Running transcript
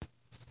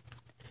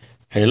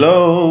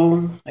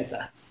Hello. Ahí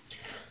está.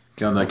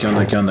 ¿Qué onda? ¿Qué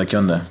onda? ¿Qué onda? ¿Qué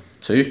onda?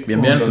 Sí,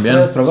 bien, bien, dos, bien.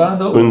 Tres,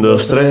 probando. 1,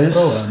 2, 3.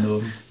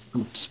 Probando.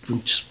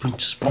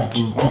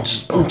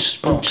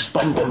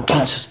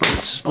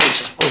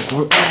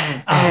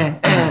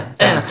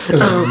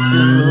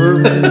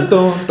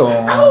 Tom, tom.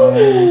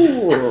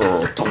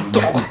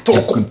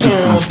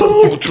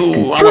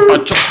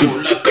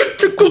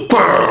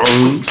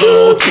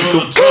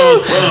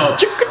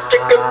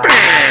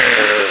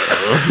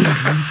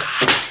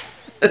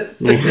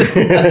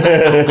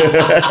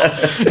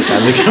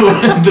 Chale, qué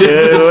bueno.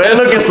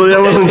 Bueno que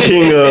estudiamos un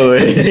chingo,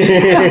 güey.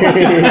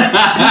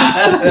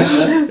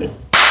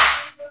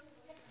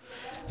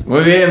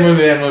 Muy bien, muy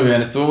bien, muy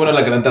bien. Estuvo buena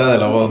la calentada de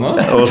la voz, ¿no?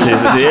 Oh, sí,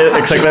 sí, sí,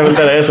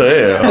 exactamente era eso,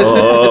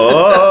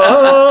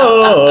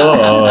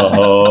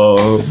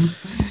 Oh.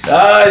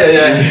 Ay, ay,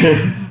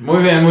 ay.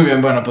 Muy bien, muy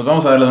bien. Bueno, pues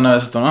vamos a darle de una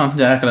vez esto, ¿no?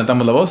 Ya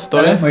calentamos la voz,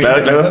 ¿todo bien? Muy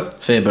Claro, bien. claro.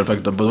 Sí,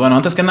 perfecto. Pues bueno,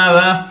 antes que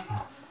nada,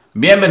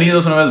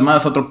 bienvenidos una vez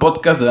más a otro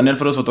podcast de Daniel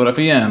Flores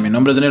Fotografía. Mi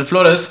nombre es Daniel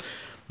Flores.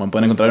 Me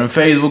pueden encontrar en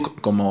Facebook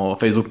como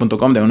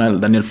facebook.com de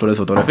Daniel Flores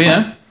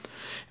Fotografía.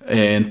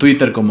 En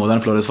Twitter como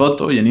Dan Flores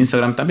Foto y en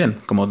Instagram también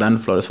como Dan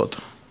Flores Foto.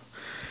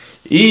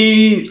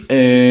 Y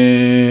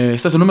este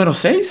es el número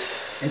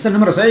 6. Es el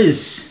número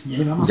 6. Ya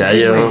llevamos Ya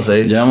 6. llevamos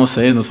 6. Llevamos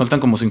 6, nos faltan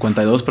como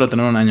 52 para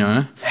tener un año,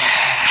 ¿eh?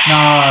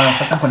 No,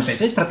 faltan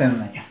 46 para tener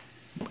un año.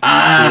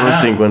 Ah,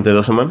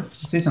 52 semanas.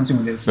 Sí, son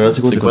 52. No,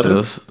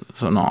 54.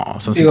 52. No,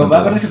 son 52. Digo, va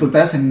a haber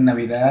dificultades en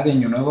Navidad y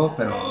Año Nuevo,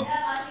 pero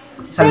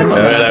saldremos,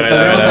 A ver,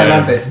 saldremos a ver.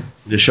 adelante.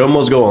 The show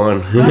must go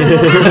on.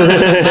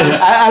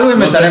 Algo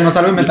inventaremos,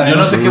 algo inventaremos.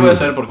 Yo no sé qué voy a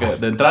hacer porque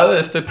de entrada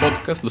este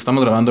podcast lo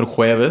estamos grabando el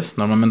jueves.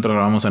 Normalmente lo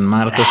grabamos en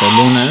martes o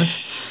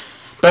lunes.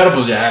 Pero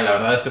pues ya, la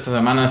verdad es que esta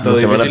semana ha estado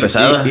Una semana difícil.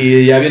 pesada.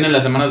 Y ya vienen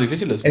las semanas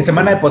difíciles. Es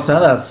semana de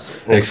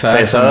posadas. Exacto.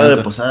 Pesada de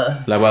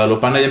posada. La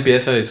Guadalupana ya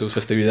empieza y sus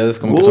festividades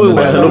como que son de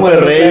la Guadalupe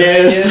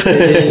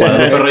Reyes.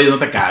 Guadalupe Reyes, no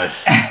te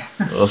cabes.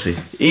 Oh, sí.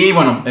 Y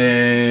bueno,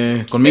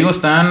 conmigo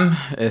está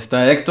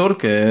Héctor,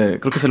 que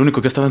creo que es el único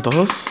que ha estado en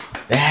todos.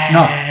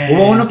 No,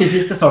 hubo uno que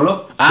hiciste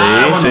solo.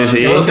 Bueno,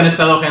 sí. todos los que han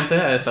estado gente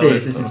ha estado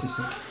Sí, Héctor. sí.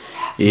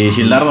 Y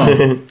Gildardo,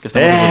 que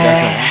estamos en su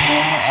casa.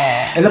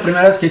 Es la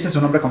primera vez que hice su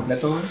nombre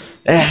completo, güey.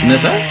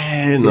 ¿Neta?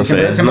 No sé,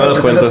 siempre no lo los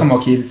presentas cuento.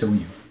 como Gil, según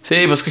yo.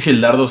 Sí, pues que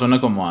Gildardo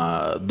suena como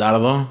a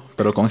Dardo,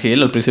 pero con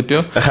Gil al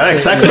principio. Ajá,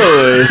 exacto.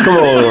 Es como.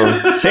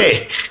 Sí.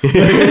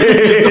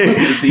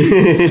 Sí.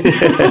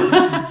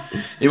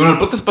 Y bueno, el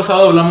podcast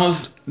pasado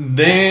hablamos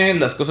de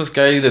las cosas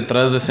que hay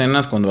detrás de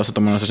escenas cuando vas a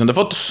tomar una sesión de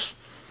fotos.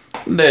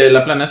 De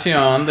la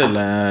planeación, de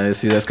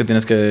las ideas que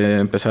tienes que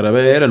empezar a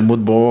ver, el mood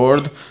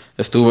board.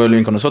 Estuvo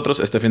Elvin con nosotros.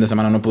 Este jueves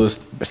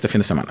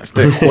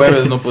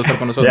no pudo estar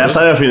con nosotros. Ya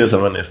sabe a fin de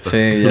semana esto.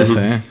 Sí, ya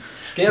sé.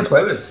 Es que ya es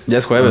jueves. Ya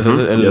es jueves, es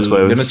el ya es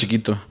jueves. viernes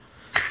chiquito.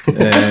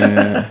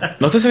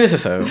 ¿No te sabías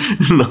esa?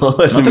 No,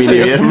 el ¿No te mini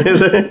sabías?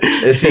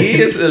 viernes. Sí,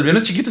 el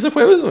viernes chiquito es el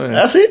jueves, güey.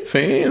 ¿Ah, sí? Sí,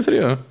 en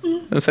serio.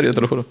 En serio,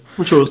 te lo juro.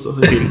 Mucho gusto.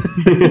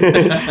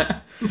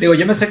 Digo,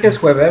 yo me sé que es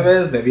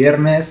jueves, de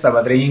viernes,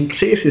 sabadrink.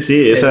 Sí.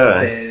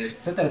 Esa.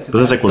 Etcétera.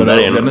 Pues es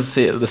secundaria, Pero ¿no? viernes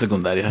sí, es de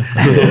secundaria.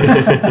 Así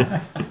es.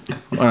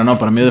 Bueno, no,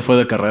 para mí fue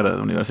de carrera,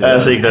 de universidad.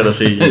 Ah, sí, claro,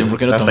 sí. Yo, ¿por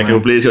qué no Hasta tomé? que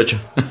cumplí 18.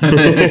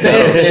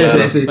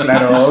 Sí,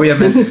 claro,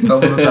 obviamente,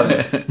 todo el mundo sabe.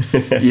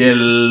 Y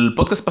el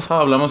podcast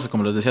pasado hablamos,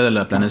 como les decía, de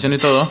la planeación y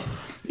todo.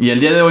 Y el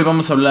día de hoy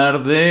vamos a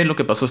hablar de lo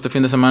que pasó este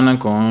fin de semana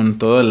con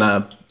toda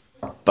la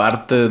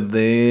parte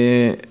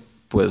de,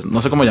 pues, no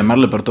sé cómo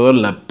llamarle, pero toda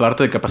la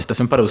parte de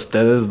capacitación para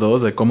ustedes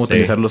dos de cómo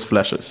utilizar los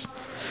flashes.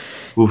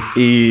 Uf,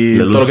 Y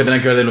la luz. todo lo que tiene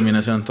que ver de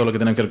iluminación, todo lo que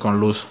tiene que ver con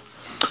luz.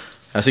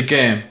 Así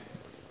que,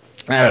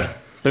 a ver,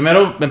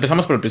 primero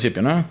empezamos por el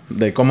principio, ¿no?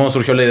 De cómo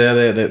surgió la idea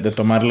de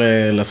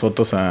tomarle las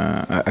fotos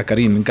a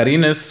Karin.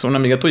 Karin es una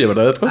amiga tuya,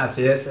 ¿verdad, Edgar?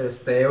 Así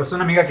es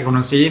una amiga que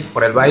conocí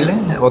por el baile.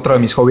 Otro de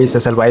mis hobbies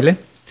es el baile.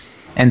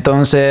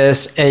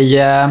 Entonces,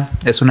 ella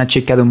es una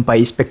chica de un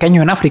país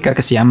pequeño en África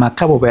que se llama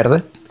Cabo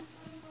Verde.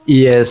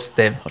 Y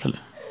Órale.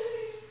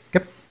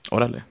 ¿Qué?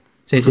 Órale.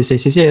 Sí,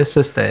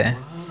 es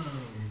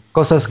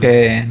cosas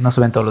que no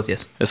se ven todos los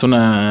días. ¿Es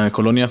una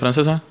colonia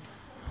francesa?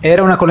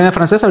 Era una colonia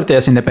francesa, ahorita ya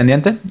es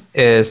independiente.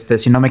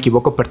 Si no me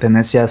equivoco,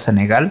 pertenece a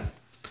Senegal.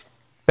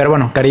 Pero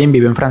bueno, Karim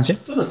vive en Francia.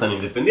 Esto no es tan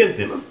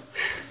independiente, ¿no?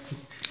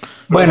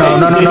 Bueno,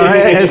 Sí, no. sí.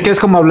 Es que es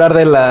como hablar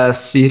de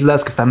las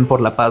islas que están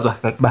por La Paz,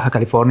 Baja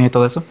California y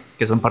todo eso,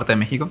 que son parte de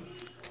México.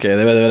 Que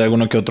debe de haber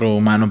alguno que otro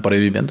humano por ahí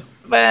viviendo.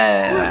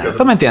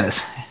 Tú me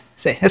entiendes.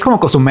 Sí, es como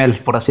Cozumel,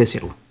 por así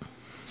decirlo.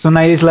 Es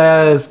una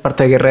isla, es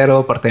parte de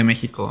Guerrero, parte de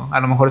México.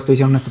 A lo mejor estoy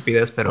diciendo una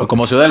estupidez, pero... O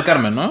como Ciudad del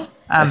Carmen, ¿no?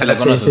 Ah, Esa la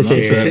sí, conoces, sí,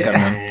 ¿no? sí, Ciudad sí. del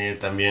Carmen.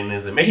 También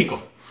es de México.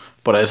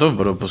 Por eso,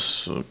 pero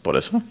pues por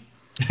eso.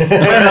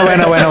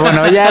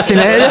 Bueno. Ya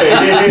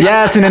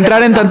sin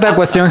entrar en tanta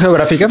cuestión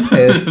geográfica,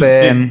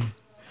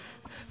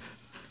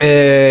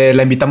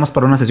 la invitamos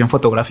para una sesión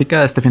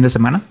fotográfica este fin de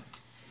semana.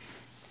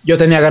 Yo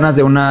tenía ganas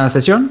de una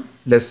sesión.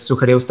 Les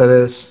sugerí a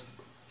ustedes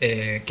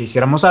que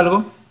hiciéramos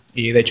algo.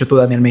 Y de hecho tú,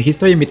 Daniel, me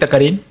dijiste, oye, invita a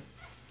Karim.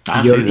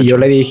 Ah, y yo hecho.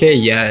 le dije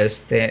y ya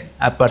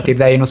a partir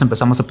de ahí nos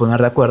empezamos a poner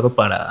de acuerdo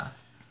para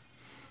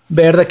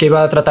ver de qué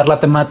iba a tratar la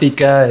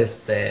temática,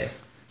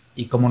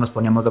 y cómo nos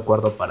poníamos de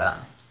acuerdo para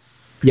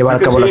llevar a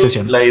Creo cabo que la sí,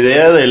 sesión. La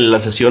idea de la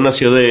sesión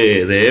nació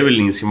de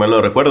Evelyn, si mal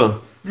no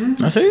recuerdo.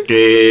 ¿Ah, sí?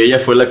 Que ella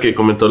fue la que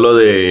comentó lo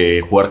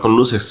de jugar con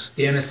luces.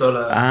 Tienes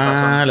toda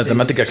la Ah, la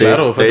temática, Sí,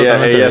 claro, fue ella,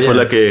 totalmente ella de fue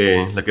ella.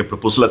 la que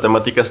propuso la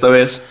temática esta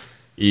vez.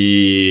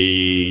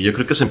 Y yo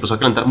creo que se empezó a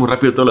calentar muy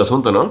rápido todo el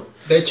asunto, ¿no?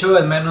 De hecho,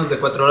 en menos de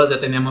 4 horas ya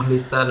teníamos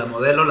lista la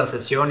modelo, la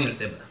sesión y el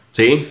tema.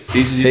 Sí.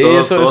 Sí, todo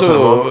eso. se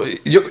armó.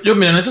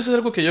 Miren, eso es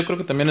algo que yo creo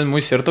que también es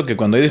muy cierto, que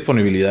cuando hay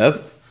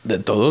disponibilidad de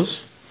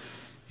todos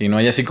y no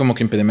hay así como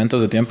que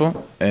impedimentos de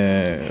tiempo,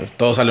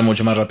 todo sale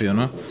mucho más rápido,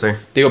 ¿no? Sí.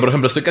 Digo, por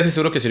ejemplo, estoy casi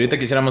seguro que si ahorita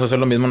quisiéramos hacer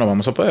lo mismo no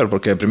vamos a poder,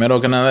 porque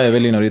primero que nada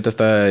Evelyn ahorita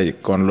está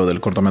con lo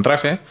del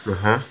cortometraje.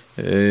 Ajá.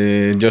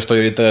 Yo estoy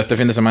ahorita, este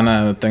fin de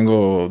semana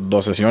tengo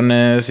 2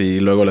 sesiones y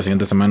luego la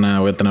siguiente semana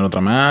voy a tener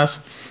otra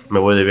más. Me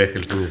voy de viaje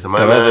el fin de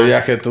semana. Te vas de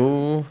viaje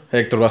tú,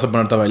 Héctor, vas a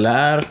ponerte a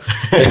bailar.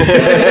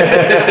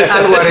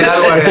 Algo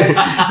haré.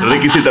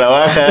 Ricky sí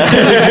trabaja.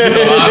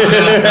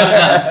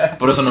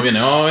 Por eso no viene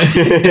hoy.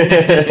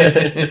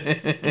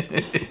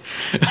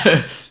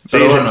 Sí,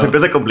 Pero bueno, se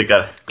empieza a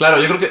complicar.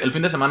 claro, yo creo que el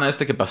fin de semana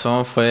que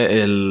pasó fue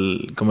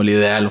como el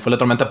ideal, fue la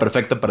tormenta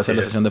perfecta para hacer la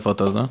es. sesión de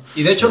fotos, ¿no?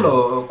 Y de hecho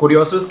lo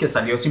curioso es que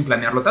salió sin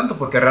planearlo tanto,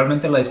 porque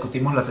realmente la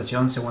discutimos la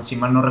sesión, según si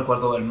mal no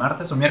recuerdo, el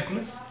martes o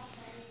miércoles,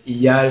 y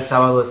ya el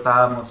sábado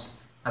estábamos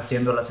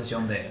haciendo la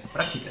sesión de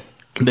práctica.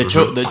 De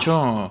hecho,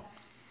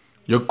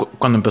 yo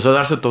cuando empezó a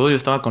darse todo, yo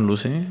estaba con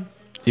Lucy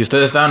y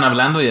ustedes estaban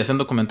hablando y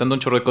comentando un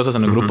chorro de cosas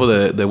en el grupo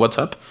de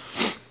WhatsApp.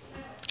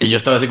 Y yo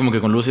estaba así como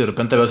que con Lucy y de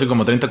repente veo así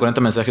como 30,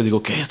 40 mensajes.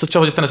 Digo, ¿qué? Estos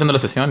chavos ya están haciendo la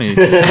sesión y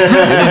yo ni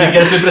siquiera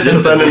estoy Ya presente.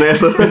 están en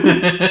eso.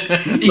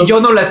 Y yo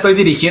no la estoy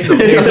dirigiendo.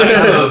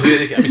 Exacto, sí,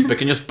 dije, a mis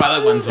pequeños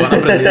padawans van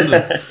aprendiendo.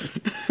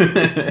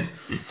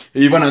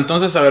 Y bueno,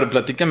 entonces, a ver,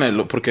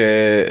 platícamelo,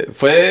 porque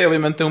fue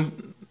obviamente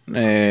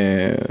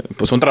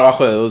pues un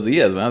trabajo de 2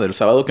 días, ¿verdad? Del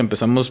sábado que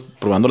empezamos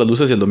probando las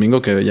luces y el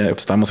domingo que ya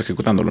estábamos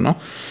ejecutándolo, ¿no?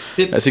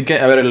 Sí. Así que,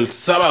 a ver, el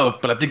sábado,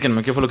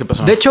 platíquenme, ¿qué fue lo que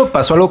pasó? De hecho,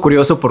 pasó algo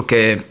curioso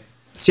porque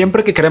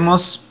siempre que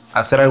queremos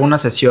hacer alguna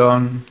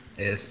sesión,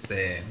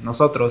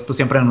 tú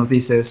siempre nos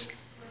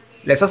dices,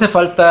 les hace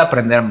falta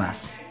aprender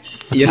más.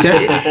 Y yo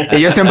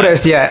siempre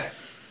decía,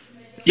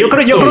 yo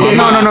creo que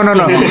no.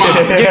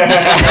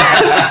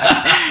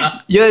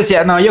 Yo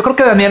decía, no, yo creo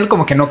que Daniel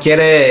como que no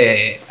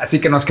quiere, así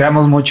que nos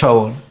creamos mucho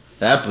aún.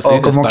 Pues sí,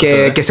 O como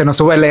que se nos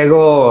sube el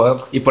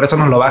ego y por eso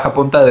nos lo baja a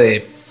punta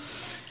de...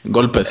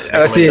 golpes.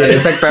 Sí,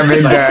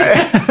 exactamente.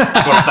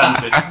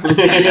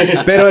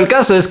 Pero el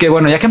caso es que,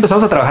 bueno, ya que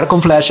empezamos a trabajar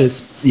con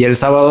flashes y el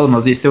sábado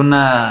nos diste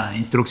una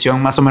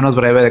instrucción más o menos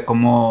breve de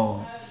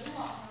cómo,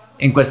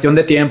 en cuestión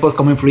de tiempos,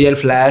 cómo influye el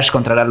flash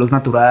contra la luz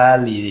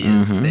natural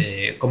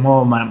y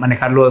cómo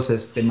manejar los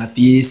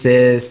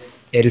matices,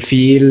 el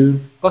feel,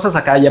 cosas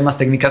acá ya más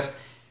técnicas.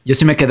 Yo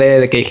sí me quedé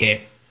de que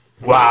dije,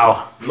 wow.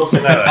 No sé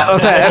nada. O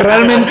sea,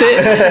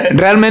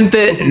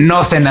 realmente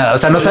no sé nada. O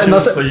sea, no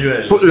sé.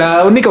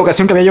 La única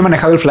ocasión que había yo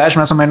manejado el flash,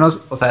 más o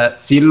menos, o sea,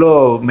 sí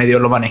medio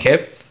lo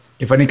manejé,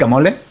 que fue en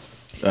Icamole.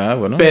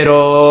 Bueno.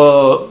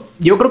 Pero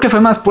yo creo que fue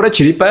más pura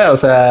chiripa, o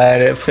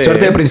sea, Sí.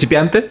 suerte de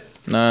principiante.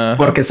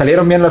 Porque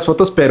salieron bien las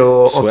fotos,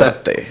 pero,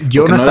 Suerte, o sea,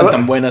 yo no estaba eran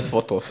tan buenas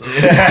fotos.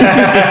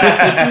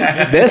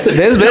 ¿Ves?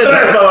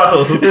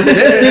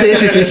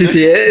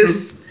 Sí,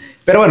 es.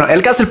 Pero bueno,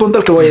 el punto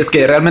al que voy es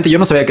que realmente yo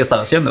no sabía qué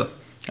estaba haciendo.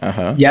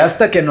 Ajá. Ya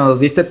hasta que nos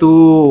diste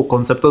tú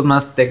conceptos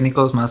más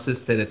técnicos,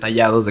 más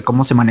detallados de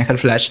cómo se maneja el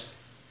flash,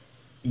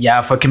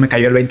 ya fue que me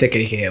cayó el 20 que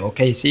dije,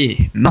 ok,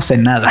 sí, no sé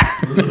nada.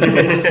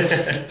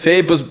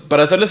 Sí, pues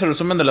para hacerles el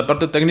resumen de la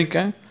parte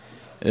técnica,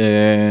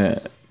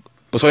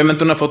 pues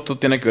obviamente una foto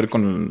tiene que ver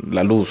con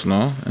la luz,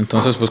 ¿no?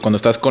 Entonces, pues cuando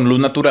estás con luz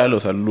natural, o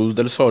sea, luz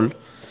del sol,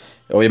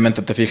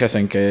 obviamente te fijas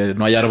en que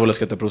no hay árboles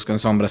que te produzcan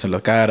sombras en la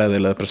cara de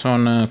la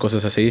persona,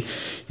 cosas así.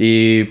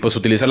 Y pues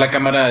utilizar la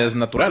cámara es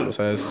natural, o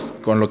sea, es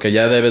con lo que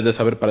ya debes de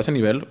saber para ese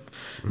nivel.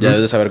 Ya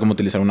debes de saber cómo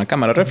utilizar una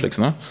cámara reflex,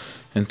 ¿no?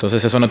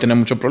 Entonces eso no tiene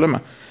mucho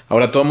problema.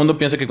 Ahora todo el mundo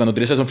piensa que cuando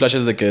utilizas un flash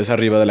es de que es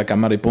arriba de la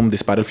cámara y pum,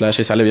 dispara el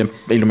flash y sale bien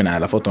iluminada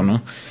la foto,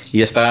 ¿no?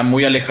 Y está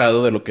muy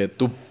alejado de lo que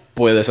tú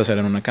puedes hacer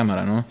en una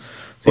cámara, ¿no?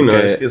 Sí, Porque...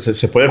 no, es que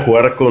se puede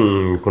jugar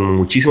con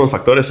muchísimos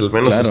factores, al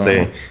menos.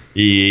 Claro.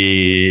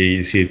 Y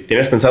si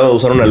tienes pensado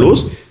usar una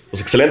luz,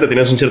 pues excelente,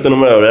 tienes un cierto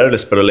número de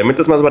variables, pero le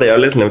metes más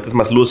variables, le metes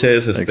más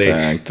luces,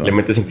 Exacto. le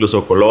metes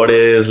incluso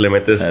colores, le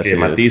metes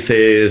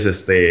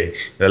matices,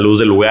 la luz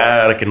del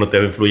lugar, que no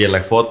te influye en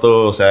la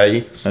foto. O sea,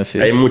 hay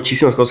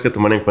muchísimas cosas que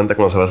tomar en cuenta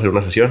cuando se va a hacer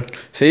una sesión.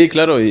 Sí,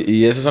 claro,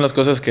 y esas son las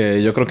cosas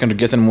que yo creo que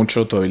enriquecen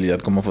mucho tu habilidad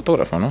como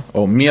fotógrafo, ¿no?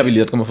 O mi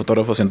habilidad como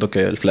fotógrafo, siento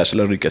que el flash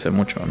lo enriquece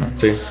mucho, ¿no?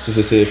 Sí,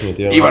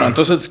 definitivamente. Y bueno,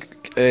 entonces,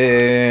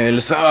 el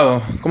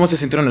sábado, ¿cómo se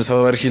sintieron el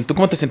sábado, Vergil? ¿Tú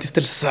cómo te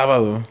sentiste el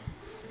sábado?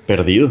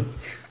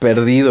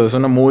 Perdido, es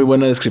una muy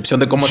buena descripción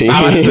de cómo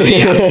estaba ese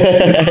día.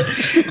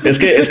 es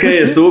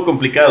que estuvo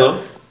complicado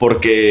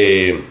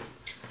porque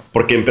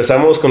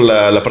empezamos con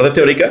la parte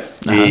teórica.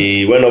 Ajá.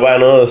 Y bueno,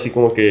 ¿no? Así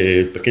como que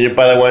el pequeño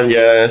Padawan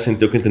ya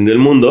sintió que entendió el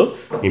mundo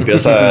y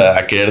empieza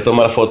a querer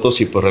tomar fotos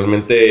y pues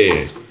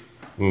realmente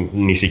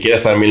ni siquiera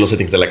estaban bien los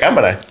settings de la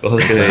cámara.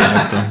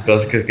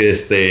 Cosas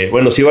que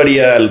bueno, sí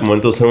varía al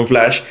momento de usar un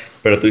flash,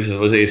 pero tú dices,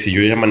 oye, si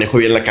yo ya manejo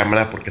bien la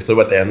cámara, ¿por qué estoy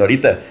batallando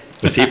ahorita?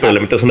 Pues sí, pero le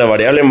metes una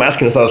variable más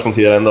que no estabas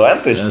considerando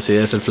antes. Así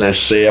es el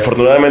flash.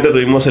 Afortunadamente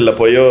tuvimos el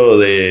apoyo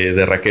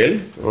de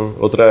Raquel, ¿no?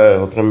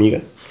 otra amiga.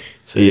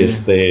 Sí. Y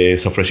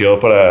se ofreció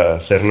para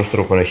ser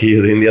nuestro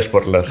conejillo de indias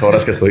por las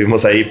horas que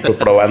estuvimos ahí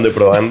probando y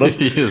probando.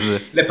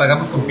 Le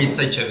pagamos con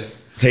pizza y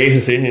chéves.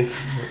 Sí.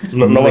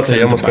 No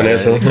batallamos con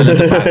eso. Sí,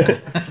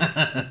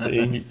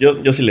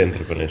 yo sí le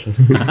entro con eso.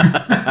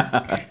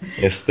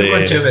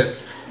 Con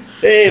chéves.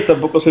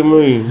 Tampoco soy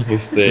muy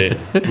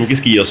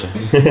quisquilloso.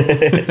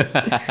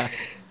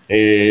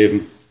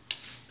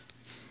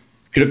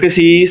 Creo que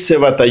sí se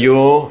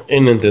batalló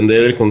en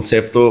entender el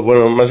concepto,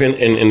 bueno, más bien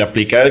en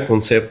aplicar el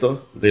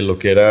concepto de lo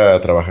que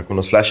era trabajar con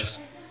los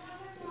flashes.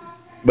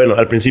 Bueno,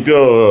 al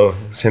principio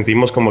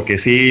sentimos como que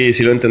sí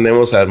lo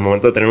entendemos al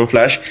momento de tener un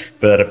flash,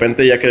 pero de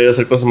repente ya quería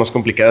hacer cosas más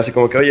complicadas, y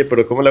como que, oye,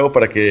 pero ¿cómo le hago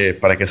para que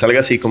salga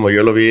así como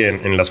yo lo vi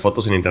en las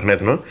fotos en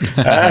internet, ¿no?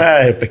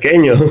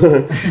 Pequeño.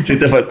 Sí,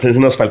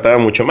 nos faltaba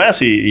mucho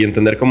más y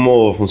entender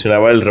cómo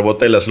funcionaba el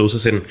rebote de las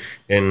luces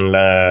en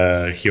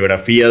la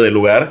geografía del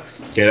lugar,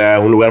 que era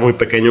un lugar muy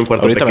pequeño, un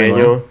cuarto ahorita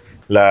pequeño.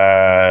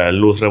 La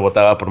luz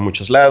rebotaba por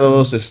muchos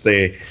lados,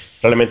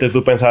 realmente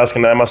tú pensabas que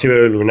nada más iba a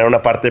iluminar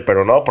una parte,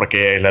 pero no,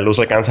 porque la luz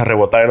alcanza a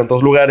rebotar en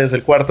otros lugares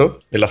del cuarto,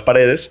 de las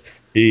paredes,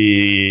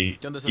 y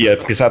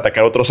empieza a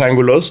atacar otros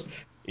ángulos,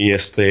 y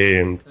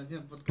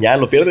ya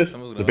lo pierdes.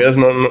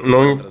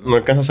 No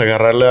alcanzas a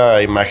agarrar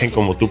la imagen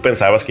como tú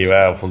pensabas que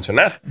iba a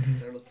funcionar.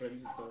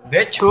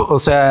 De hecho, o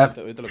sea,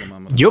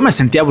 yo me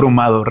sentí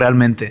abrumado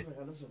realmente.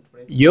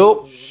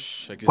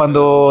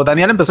 Cuando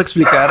Daniel empezó a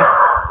explicar...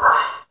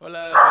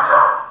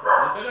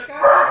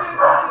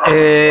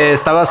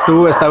 estabas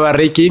tú, estaba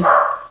Ricky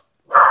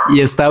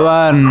y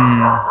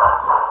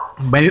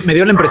me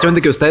dio la impresión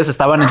de que ustedes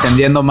estaban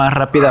entendiendo más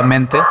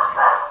rápidamente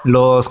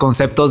los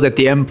conceptos de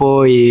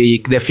tiempo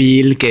y de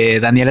feel que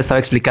Daniel estaba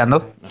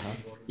explicando.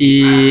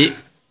 Y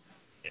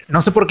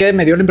no sé por qué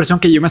me dio la impresión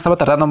que yo me estaba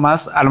tardando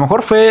más. A lo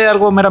mejor fue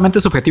algo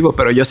meramente subjetivo,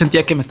 pero yo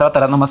sentía que me estaba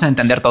tardando más en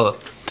entender todo.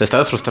 Te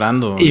estabas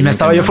frustrando. Y me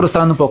estaba yo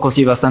frustrando un poco,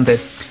 sí, bastante.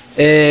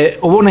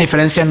 Hubo una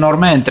diferencia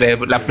enorme entre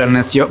la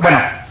planeación. Bueno,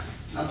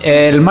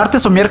 el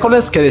martes o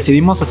miércoles que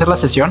decidimos hacer la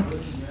sesión,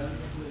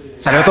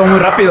 salió todo muy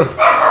rápido.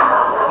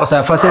 O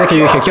sea, fue así de que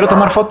yo dije, quiero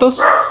tomar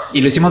fotos,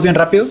 y lo hicimos bien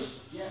rápido.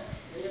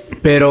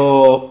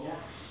 Pero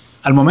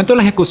al momento de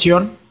la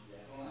ejecución,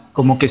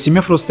 como que sí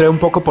me frustré un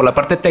poco por la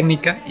parte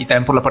técnica y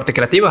también por la parte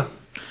creativa.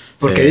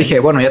 Porque dije,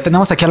 bueno, ya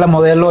tenemos aquí a la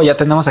modelo, ya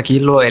tenemos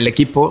aquí el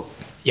equipo,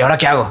 ¿y ahora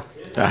qué hago?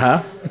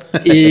 Ajá.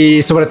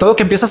 Y sobre todo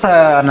que empiezas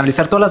a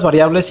analizar todas las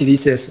variables y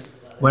dices,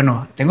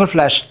 bueno, tengo el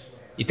flash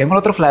y tengo el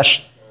otro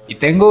flash y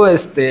tengo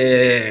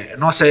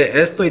no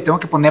sé, esto, y tengo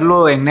que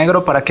ponerlo en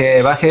negro para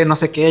que baje no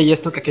sé qué y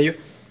esto que aquello.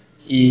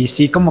 Y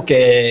sí, como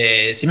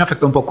que sí me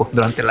afectó un poco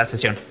durante la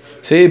sesión.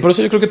 Sí, por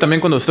eso yo creo que también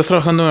cuando estás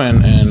trabajando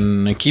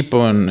en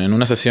equipo, en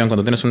una sesión,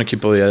 cuando tienes un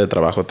equipo de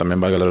trabajo,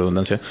 también valga la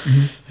redundancia,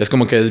 es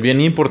como que es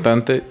bien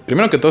importante,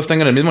 primero que todos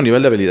tengan el mismo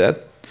nivel de habilidad,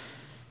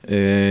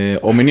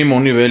 o mínimo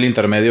un nivel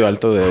intermedio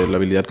alto de la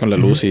habilidad con la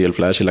luz y el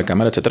flash y la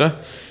cámara, etcétera.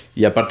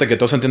 Y aparte que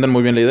todos entiendan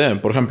muy bien la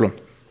idea. Por ejemplo,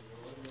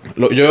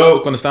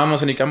 yo cuando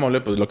estábamos en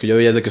Icamole, pues lo que yo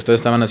veía es de que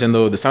ustedes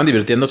estaban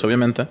divirtiéndose,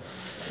 obviamente.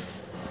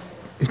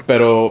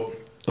 Pero,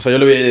 o sea, yo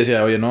lo veía y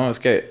decía, oye, no, es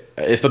que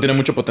esto tiene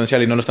mucho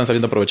potencial y no lo están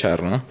sabiendo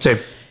aprovechar, ¿no? Sí.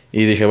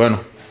 Y dije, bueno,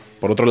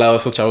 por otro lado,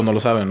 estos chavos no lo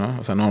saben, ¿no?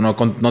 O sea,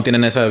 no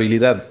tienen esa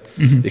habilidad.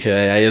 Dije,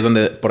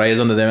 por ahí es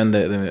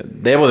donde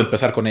debo de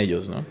empezar con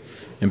ellos, ¿no?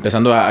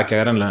 Empezando a que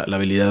agarren la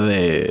habilidad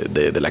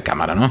de la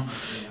cámara, ¿no?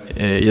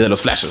 Y de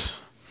los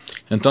flashes.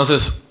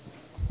 Entonces,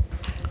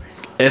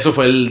 eso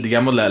fue,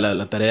 digamos,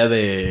 la tarea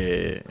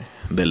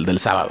del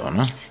sábado,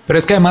 ¿no? Pero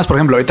es que además, por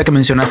ejemplo, ahorita que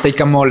mencionaste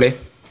Icamole,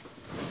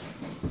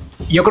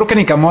 yo creo que en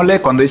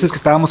Icamole, cuando dices que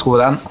estábamos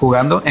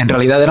jugando, en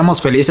realidad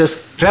éramos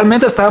felices.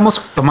 Realmente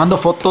estábamos tomando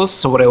fotos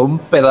sobre un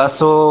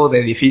pedazo de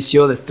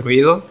edificio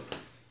destruido,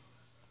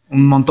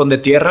 un montón de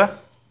tierra,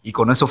 y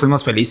con eso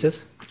fuimos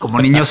felices, como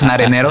niños en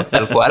arenero,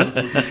 tal cual.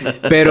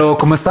 Pero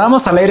como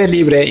estábamos al aire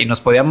libre y nos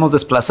podíamos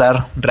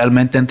desplazar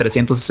realmente en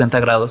 360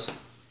 grados,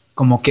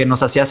 como que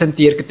nos hacía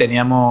sentir que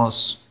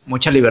teníamos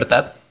mucha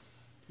libertad.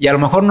 Y a lo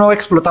mejor no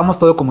explotamos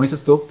todo como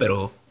dices tú,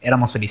 pero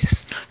éramos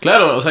felices.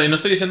 Claro, o sea, y no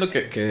estoy diciendo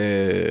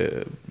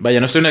vaya,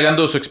 no estoy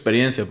negando su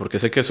experiencia, porque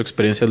sé que su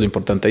experiencia es lo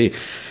importante ahí.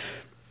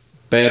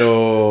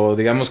 Pero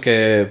digamos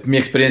que mi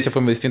experiencia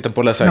fue muy distinta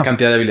por la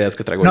cantidad de habilidades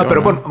que traigo. No,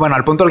 pero bueno,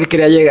 al punto al que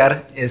quería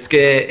llegar es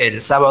que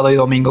el sábado y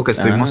domingo que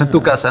estuvimos en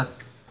tu casa,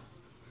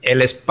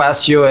 el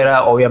espacio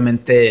era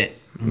obviamente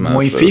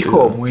muy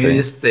fijo, muy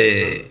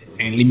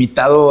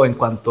limitado en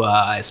cuanto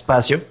a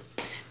espacio.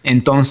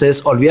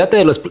 Entonces, olvídate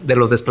de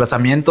los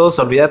desplazamientos,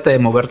 olvídate de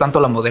mover tanto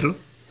la modelo,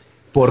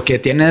 porque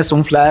tienes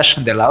un flash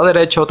del lado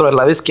derecho, otro del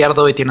lado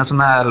izquierdo, y tienes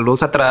una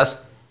luz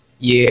atrás.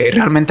 Y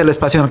realmente el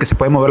espacio en el que se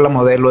puede mover la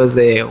modelo es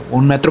de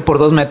 1 metro por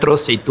 2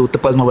 metros, y tú te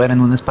puedes mover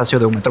en un espacio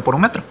de 1 metro por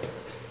 1 metro.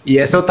 Y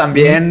eso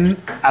también,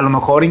 a lo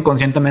mejor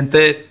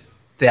inconscientemente,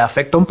 te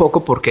afecta un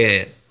poco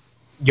porque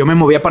yo me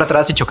movía para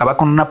atrás y chocaba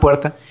con una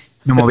puerta.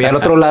 Me movía al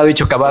otro lado y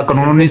chocaba con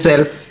un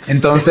unicel.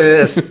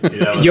 Entonces,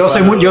 yo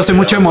soy mucho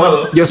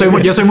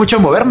de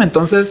moverme.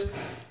 Entonces,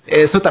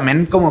 eso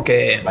también como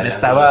que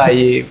estaba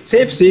ahí.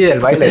 Sí, el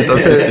baile.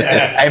 Entonces,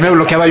 ahí me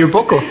bloqueaba yo un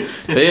poco.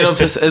 Sí, no,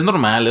 pues es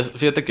normal.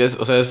 Fíjate que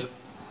es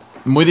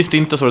muy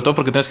distinto, sobre todo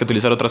porque tienes que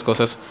utilizar otras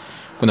cosas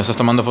cuando estás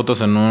tomando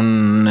fotos en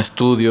un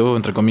estudio,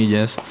 entre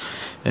comillas,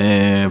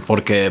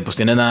 porque pues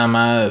tienes nada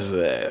más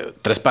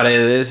 3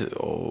 paredes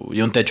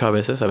y un techo a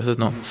veces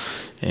no,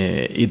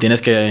 y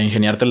tienes que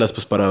ingeniártelas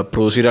pues para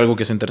producir algo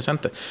que es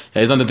interesante. Y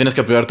ahí es donde tienes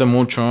que apoyarte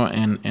mucho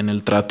en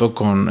el trato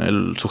con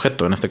el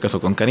sujeto, en este caso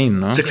con Karim,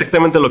 ¿no? Es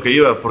exactamente lo que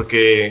iba,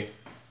 porque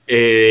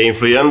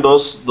influían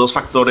dos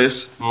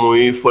factores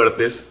muy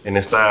fuertes en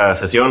esta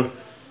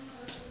sesión.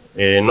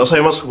 No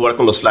sabíamos jugar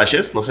con los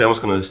flashes, no sabíamos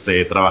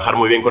trabajar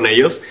muy bien con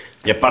ellos,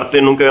 y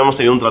aparte nunca habíamos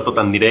tenido un trato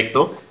tan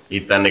directo y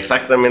tan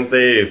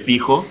exactamente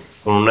fijo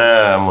con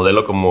una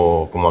modelo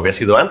como había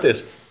sido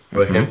antes.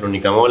 Por ejemplo,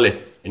 Nicamole.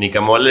 En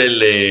Nicamole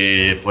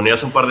le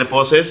ponías un par de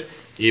poses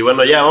y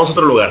bueno, ya, vamos a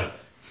otro lugar.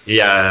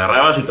 Y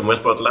agarrabas y te mueves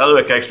para otro lado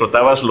y acá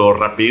explotabas lo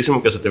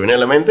rapidísimo que se te venía a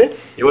la mente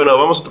y bueno,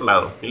 vamos a otro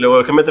lado. Y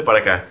luego, mete para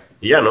acá.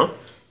 Y ya, ¿no?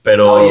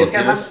 Pero no, y es que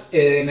además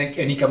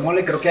en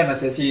Icamole creo que Ana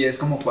Ceci es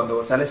como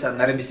cuando sales a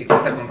andar en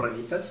bicicleta con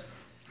rueditas.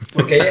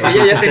 Porque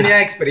ella ya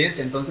tenía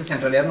experiencia, entonces en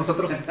realidad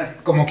nosotros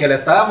como que la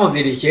estábamos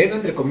dirigiendo,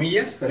 entre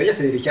comillas, pero ella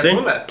se dirigía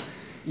sola.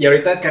 Y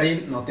ahorita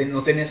Karim no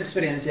tenía esa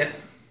experiencia.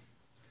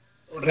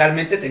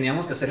 Realmente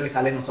teníamos que hacer el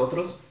jale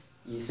nosotros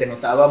y se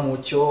notaba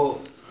mucho,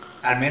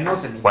 al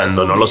menos en mi cuando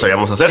caso. No lo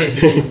sabíamos hacer.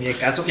 Sí, en mi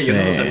caso que yo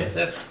no lo sabía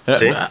hacer.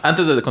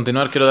 Antes de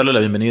continuar, quiero darle la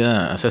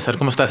bienvenida a César.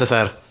 ¿Cómo estás,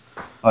 César?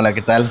 Hola,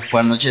 ¿qué tal?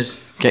 Buenas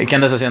noches. ¿Qué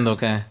andas haciendo?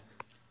 ¿Qué?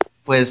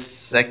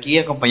 Pues aquí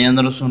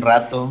acompañándolos un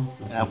rato,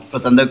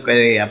 tratando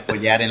de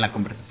apoyar en la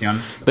conversación.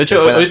 De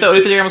hecho, ahorita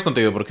llegamos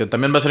contigo porque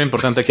también va a ser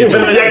importante aquí.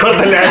 Pero ya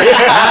córtale ahí.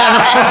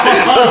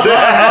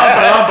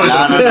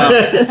 Perdón.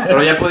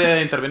 Pero ya podía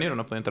intervenir o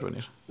no podía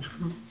intervenir.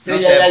 Sí,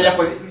 ya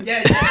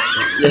podía.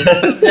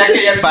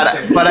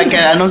 Para que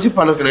anuncio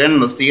para los que lo vean en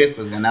los Tigres,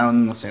 pues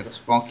ganaron 1-0.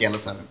 Supongo que ya lo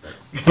saben.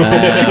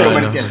 Es un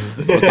comercial.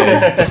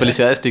 Okay. Pues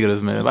felicidades,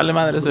 Tigres. Me vale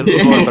madre ese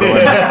fútbol, pero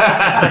bueno.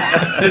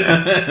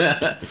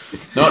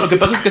 No, lo que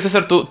pasa es que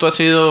César, tú has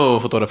sido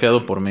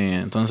fotografiado por mí.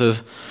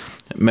 Entonces,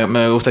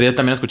 me gustaría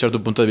también escuchar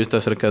tu punto de vista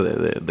acerca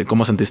de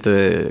cómo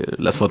sentiste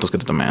las fotos que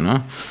te tomé,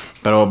 ¿no?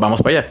 Pero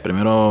vamos para allá.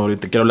 Primero,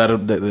 te quiero hablar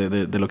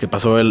de lo que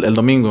pasó el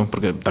domingo,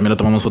 porque también le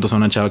tomamos fotos a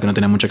una chava que no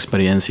tenía mucha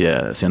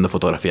experiencia siendo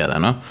fotografiada,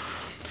 ¿no?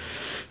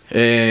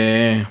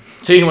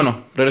 Sí, bueno,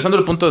 regresando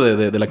al punto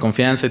de la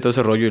confianza y todo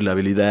ese rollo y la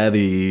habilidad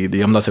y,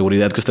 digamos, la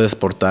seguridad que ustedes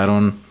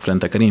portaron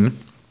frente a Karim.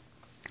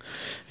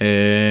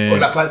 O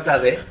la falta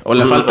de.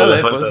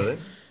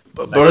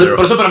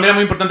 Por eso para mí era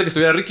muy importante que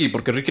estuviera Ricky,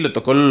 porque Ricky le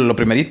tocó lo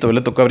primerito,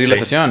 le tocó abrir la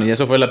sesión y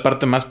eso fue la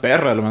parte más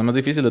perra, lo más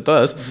difícil de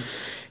todas.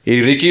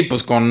 Y Ricky,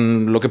 pues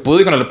con lo que pudo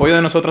y con el apoyo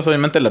de nosotros,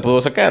 obviamente la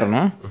pudo sacar,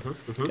 ¿no?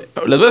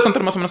 Les voy a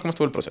contar más o menos cómo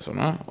estuvo el proceso,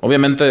 ¿no?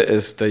 Obviamente,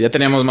 ya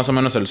teníamos más o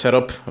menos el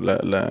setup,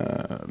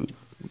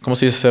 ¿cómo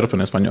se dice setup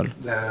en español?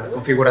 La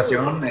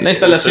configuración. La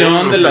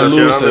instalación de las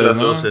luces,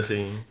 ¿no?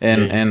 Sí.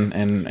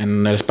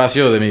 En el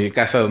espacio de mi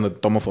casa donde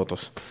tomo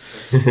fotos.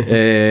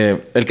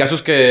 El caso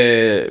es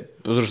que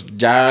pues,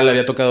 ya le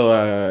había tocado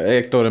a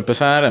Héctor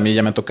empezar, a mí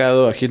ya me ha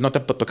tocado, a Gil no te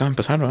ha tocado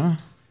empezar, ¿no?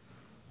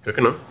 Creo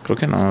que no. Creo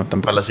que no,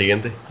 tampoco. A la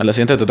siguiente. A la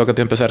siguiente te toca a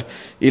ti empezar.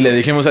 Y le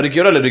dijimos a Ricky,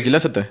 órale, Ricky,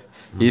 lánzate.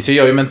 Y sí,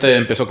 obviamente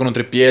empezó con un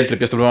tripié. El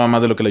tripié estuvo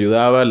más de lo que le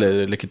ayudaba.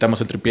 Le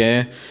quitamos el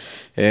tripié.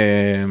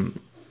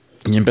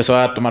 Y empezó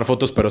a tomar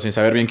fotos, pero sin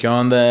saber bien qué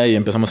onda. Y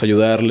empezamos a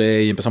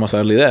ayudarle y empezamos a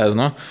darle ideas,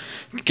 ¿no?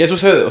 ¿Qué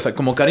sucede? O sea,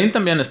 como Karim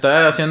también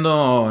está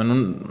haciendo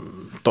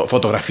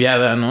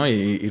fotografiada, ¿no?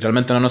 Y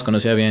realmente no nos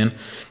conocía bien.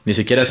 Ni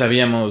siquiera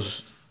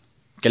sabíamos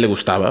qué le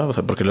gustaba. O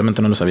sea, porque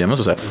realmente no lo sabíamos.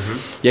 O sea,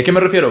 ¿y a qué me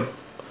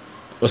refiero?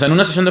 O sea, en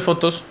una sesión de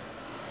fotos,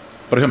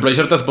 por ejemplo, hay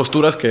ciertas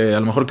posturas que a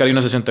lo mejor Karim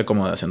no se siente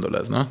cómoda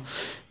haciéndolas, ¿no?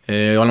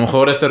 O a lo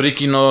mejor a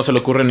Ricky no se le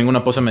ocurre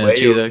ninguna pose medio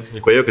chida.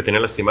 El cuello que tenía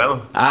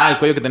lastimado. El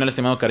cuello que tenía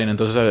lastimado Karim.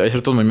 Entonces hay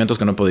ciertos movimientos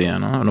que no podía,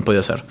 ¿no? No podía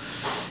hacer.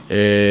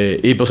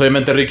 Y pues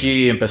obviamente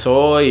Ricky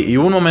empezó y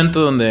hubo un momento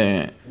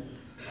donde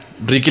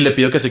Ricky le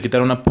pidió que se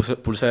quitara una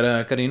pulsera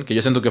a Karim, que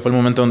yo siento que fue el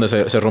momento donde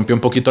se rompió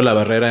un poquito la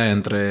barrera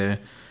entre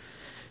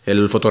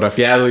el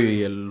fotografiado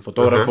y el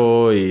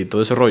fotógrafo y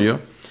todo ese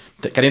rollo.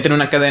 Karim tenía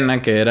una cadena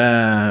que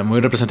era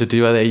muy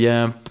representativa de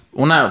ella.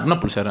 Una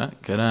pulsera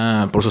que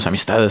era por sus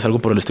amistades, algo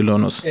por el estilo.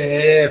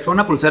 Fue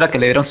una pulsera que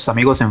le dieron sus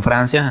amigos en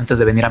Francia antes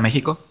de venir a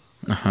México.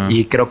 Ajá.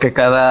 Y creo que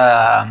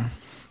cada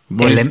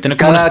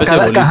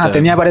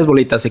tenía varias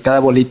bolitas y cada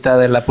bolita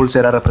de la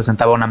pulsera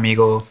representaba a un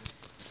amigo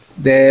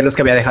de los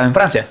que había dejado en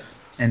Francia.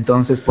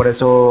 Entonces, por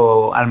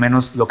eso, al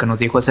menos lo que nos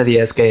dijo ese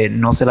día es que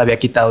no se la había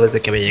quitado desde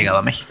que había llegado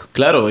a México.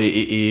 Claro,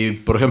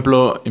 y por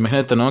ejemplo,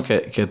 imagínate, ¿no?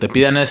 Que te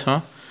pidan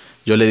eso.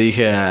 Yo le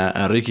dije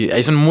a Ricky,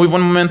 ahí es un muy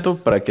buen momento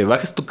para que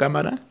bajes tu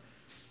cámara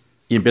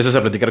y empieces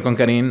a platicar con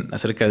Karim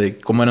acerca de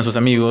cómo eran sus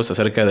amigos,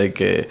 acerca de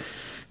que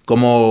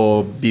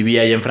cómo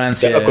vivía allá en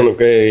Francia. Claro, con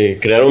que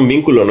crear un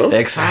vínculo, ¿no?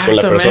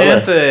 Exactamente, Con la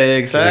persona.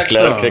 exacto.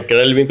 Claro,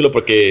 crear el vínculo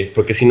porque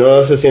si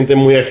no se siente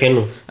muy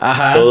ajeno.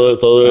 Ajá.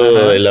 Todo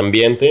Ajá. el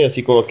ambiente,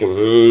 así como que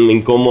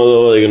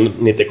incómodo,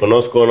 ni te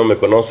conozco, no me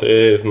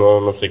conoces,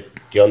 no sé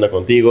qué onda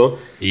contigo.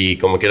 Y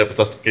como quiera, pues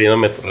estás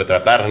queriéndome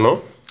retratar,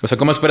 ¿no? O sea,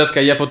 ¿cómo esperas que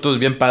haya fotos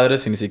bien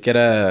padres y ni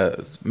siquiera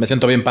me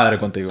siento bien padre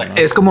contigo, ¿no?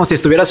 Es como si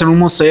estuvieras en un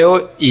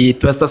museo y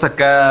tú estás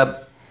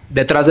acá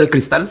detrás del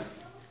cristal.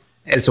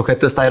 El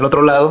sujeto está del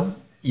otro lado.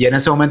 Y en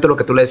ese momento lo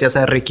que tú le decías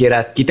a Ricky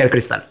era quita el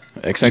cristal.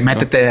 Exacto. Y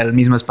métete al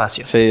mismo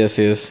espacio. Sí,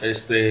 así es.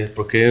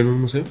 ¿Por qué en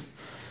un museo?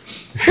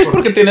 Pues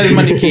porque tienes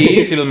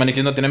maniquís y los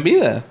maniquís no tienen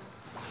vida.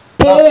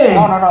 Y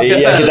 ¿Qué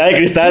tal? Agitada de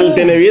Cristal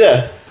tiene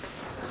vida.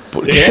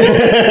 ¿Por qué?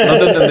 No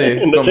te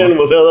entendí. ¿No ¿Cómo? en el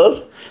Museo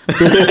 2?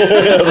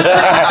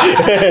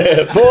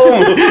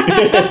 ¡Pum!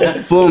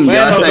 Pum,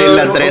 ya va a salir pero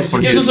la 3, si por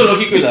quieres un cierto.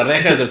 zoológico y la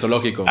reja es del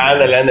zoológico.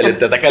 Ándale,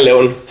 te ataca el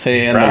león.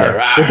 Sí, ándale.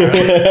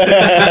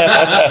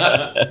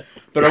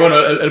 Pero bueno,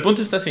 el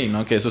punto está así,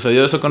 ¿no? Que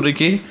sucedió eso con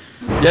Ricky.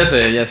 Ya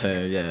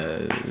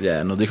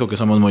nos dijo que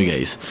somos muy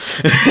gays.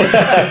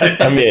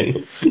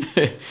 También.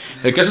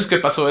 El caso es que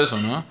pasó eso,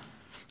 ¿no?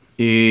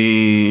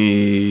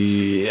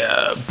 Y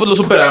pues lo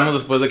superamos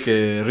después de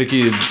que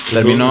Ricky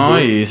terminó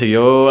y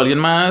siguió alguien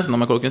más. No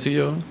me acuerdo quién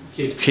siguió.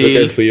 Creo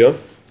que fui yo.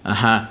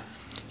 Ajá.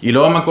 Y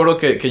luego me acuerdo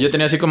que yo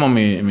tenía así como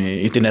mi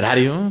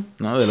itinerario,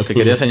 ¿no? De lo que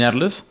quería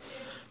enseñarles.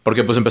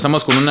 Porque pues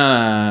empezamos con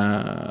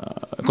una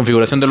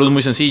configuración de luz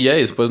muy sencilla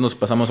y después nos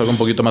pasamos a algo un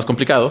poquito más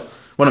complicado.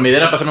 Bueno, mi idea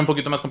era pasarme un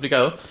poquito más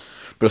complicado,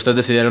 pero ustedes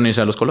decidieron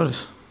irse a los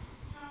colores.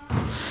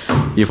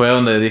 Y fue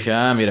donde dije,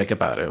 mira, qué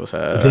padre. O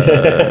sea,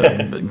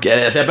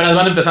 si apenas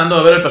van empezando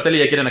a ver el pastel y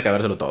ya quieren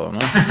acabárselo todo, ¿no?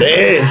 Sí.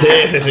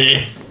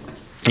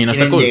 Y no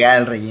está Quieren cool. llegar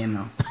al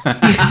relleno.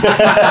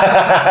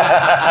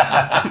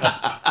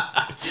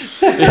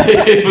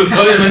 Pues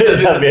obviamente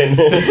así, También.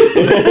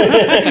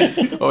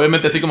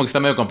 obviamente así como que está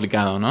medio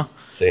complicado, ¿no?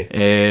 Sí.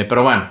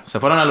 Pero bueno, se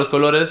fueron a los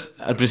colores.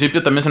 Al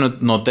principio también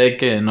noté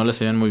que no les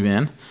se veían muy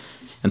bien.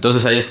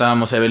 Entonces ahí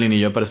estábamos Evelyn y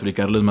yo para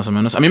explicarles más o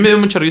menos. A mí me dio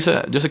mucha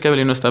risa. Yo sé que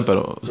Evelyn no está,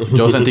 pero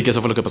yo sentí que eso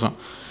fue lo que pasó.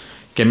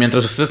 Que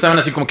mientras ustedes estaban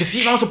así como que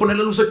sí, vamos a poner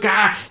la luz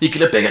acá y que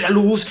le pegue la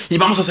luz y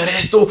vamos a hacer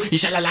esto y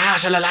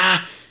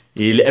shalala.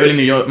 Y Evelyn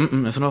y yo,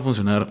 eso no va a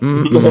funcionar.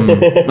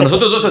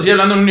 Nosotros dos así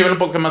hablando en un nivel un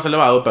poco más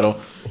elevado, pero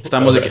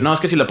estábamos de que no, es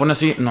que si la pone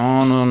así,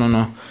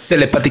 no.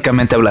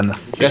 Telepáticamente hablando.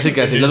 Casi.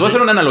 Les voy a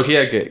hacer una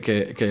analogía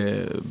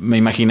que me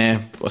imaginé.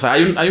 O sea,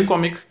 hay un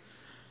cómic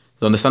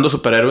donde están dos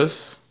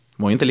superhéroes,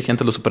 muy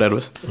inteligentes los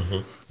superhéroes,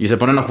 y se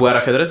ponen a jugar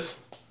ajedrez,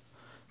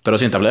 pero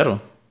sin tablero.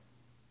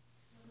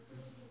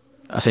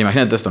 O sea,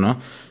 imagínate esto, ¿no?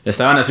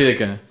 Estaban así de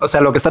que... O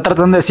sea, lo que está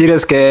tratando de decir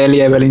es que él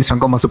y Evelyn son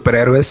como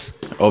superhéroes.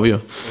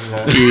 Obvio.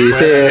 Y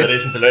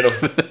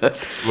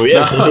Muy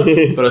bien. No,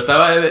 pero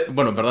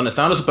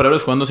estaban los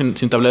superhéroes jugando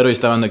sin tablero y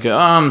estaban de que,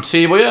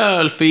 sí, voy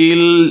al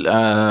fil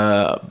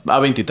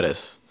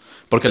A23.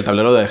 Porque el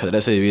tablero de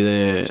ajedrez se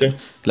divide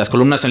las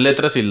columnas en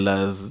letras y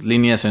las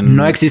líneas en...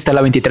 No existe la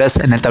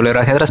 23 en el tablero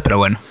de ajedrez, pero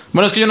bueno.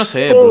 Bueno, es que yo no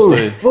sé, pero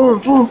estoy...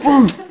 Tú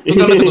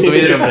cálmate con tu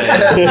vidrio, hombre.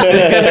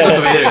 Quédate con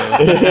tu vidrio.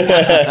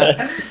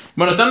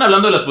 Bueno, están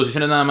hablando de las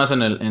posiciones nada más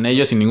en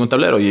ellos sin ningún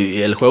tablero.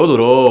 Y el juego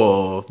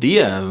duró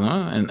días,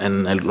 ¿no?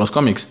 En los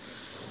cómics.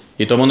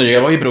 Y todo el mundo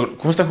llegaba, oye, pero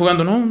 ¿cómo están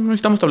jugando? No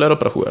necesitamos tablero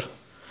para jugar.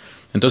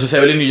 Entonces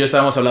Evelyn y yo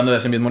estábamos hablando de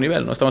ese mismo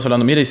nivel, ¿no? Estábamos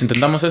hablando, mira, ¿y si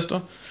intentamos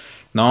esto?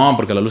 No,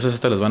 porque las luces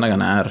estas les van a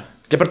ganar.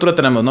 ¿Qué apertura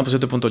tenemos? No, pues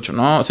 7.8.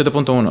 No,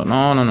 7.1.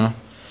 No.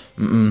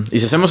 ¿Y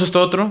si hacemos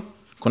esto otro?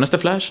 ¿Con este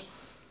flash?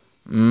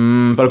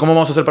 Pero ¿cómo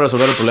vamos a hacer para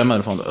resolver el problema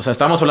del fondo? O sea,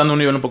 estábamos hablando de un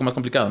nivel un poco más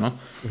complicado, ¿no?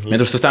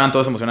 Mientras ustedes estaban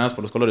todos emocionados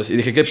por los colores. Y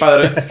dije, qué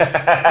padre.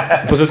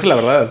 Pues es que la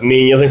verdad.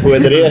 Niños en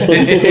juguetería. Sí.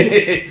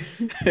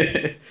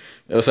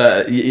 O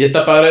sea, y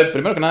está padre.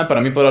 Primero que nada,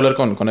 para mí poder hablar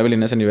con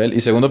Evelyn a ese nivel. Y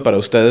segundo, para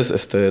ustedes,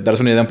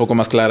 darse una idea un poco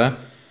más clara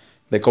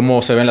de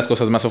cómo se ven las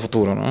cosas más a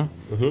futuro, ¿no?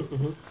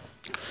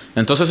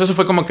 Entonces eso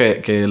fue como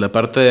que la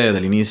parte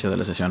del inicio de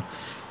la sesión.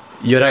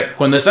 Y ahora,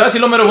 cuando estaba así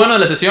lo mero bueno de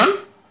la sesión,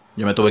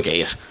 yo me tuve que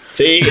ir.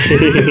 Sí.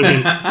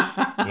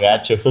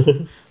 Gacho.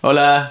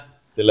 Hola.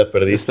 Te la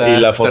perdiste. Está-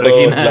 Y la está foto,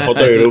 Regina. la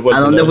foto de grupo. ¿A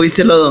al dónde final.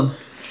 fuiste, Lodo?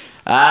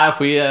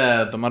 Fui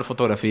a tomar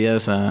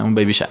fotografías a un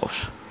baby shower.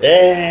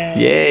 Yay.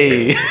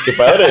 Yay. Qué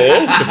padre,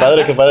 ¿eh?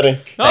 Qué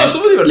padre. No,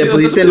 estuvo divertido. ¿Le estuvo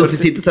pusiste súper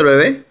lucecitas al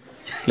bebé?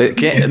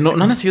 divertido. ¿Qué? No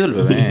ha nacido el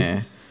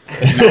bebé.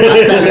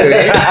 ¿Al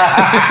bebé?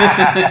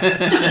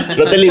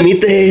 No te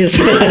limites.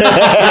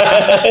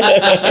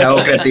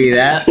 Chavo,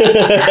 creatividad.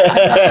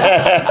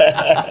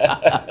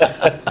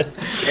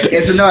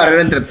 Es una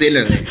barrera entre tú y el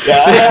bebé.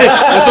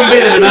 Es un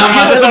vidrio, nada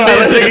más. Es un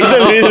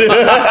vidrio.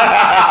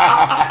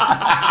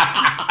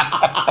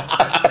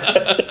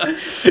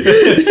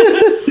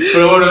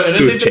 Pero bueno, en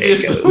ese interview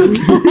estuve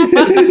tomando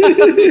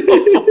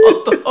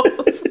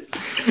fotos.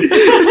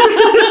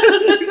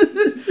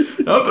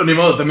 No, pero ni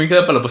modo, también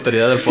queda para la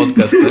posteridad del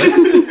podcast, ¿eh?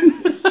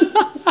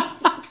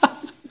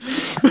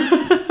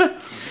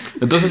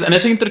 Entonces, en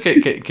ese inter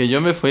que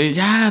yo me fui,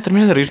 ya,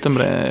 termina de reírte,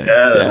 hombre.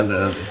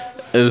 Ya.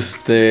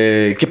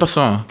 ¿Qué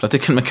pasó?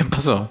 Platíquenme, ¿qué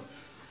pasó?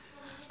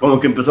 como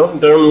que empezamos a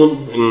entrar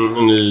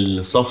en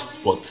el soft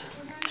spot.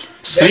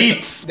 Sweet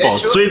spot.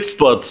 Sweet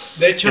spots.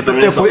 De hecho, Que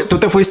también es soft. tú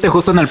te fuiste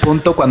justo en el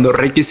punto cuando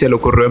Ricky se le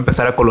ocurrió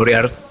empezar a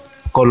colorear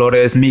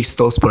colores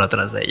mixtos por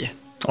atrás de ella.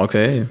 Ok.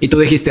 Y tú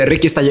dijiste,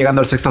 Ricky está llegando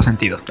al sexto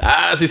sentido.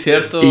 Ah, sí,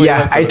 cierto. Y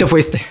ya, ahí te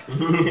fuiste.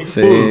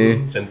 Sí.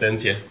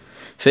 Sentencia.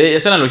 Sí,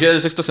 esa analogía del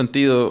sexto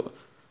sentido,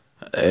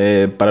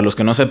 para los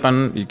que no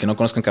sepan y que no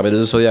conozcan Caballeros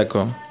del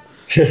Zodiaco.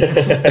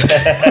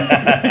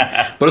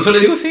 Por eso le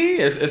digo, sí,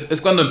 es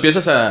cuando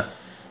empiezas a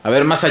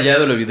ver más allá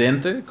de lo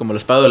evidente, como la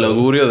espada del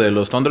augurio de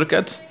los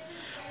Thundercats.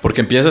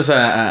 Porque empiezas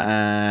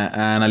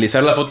a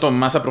analizar la foto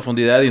más a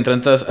profundidad y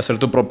intentas hacer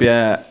tu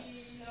propia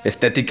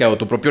estética o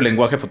tu propio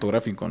lenguaje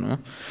fotográfico, ¿no?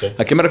 Sí.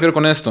 ¿A qué me refiero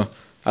con esto?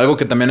 Algo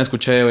que también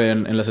escuché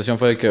en la sesión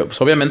fue que pues,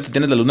 obviamente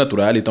tienes la luz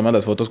natural y tomas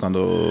las fotos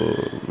cuando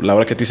la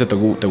hora que a ti se te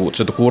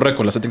ocurre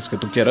con las settings que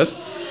tú quieras.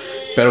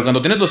 Pero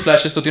cuando tienes los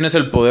flashes, tú tienes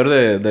el poder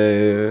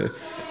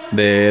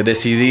de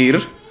decidir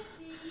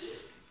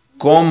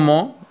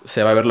cómo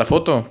se va a ver la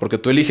foto. Porque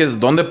tú eliges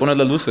dónde pones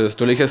las luces,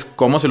 tú eliges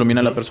cómo se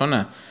ilumina la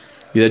persona.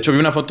 Y de hecho vi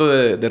una foto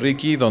de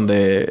Ricky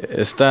donde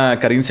esta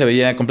Karin se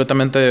veía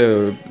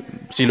completamente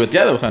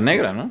silueteada, o sea,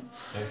 negra, ¿no?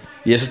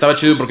 Y eso estaba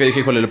chido porque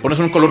dije, híjole, le pones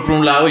un color por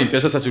un lado y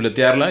empiezas a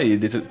siluetearla y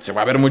dices, se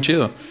va a ver muy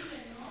chido.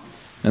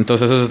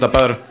 Entonces eso está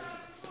padre.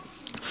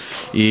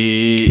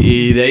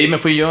 Y de ahí me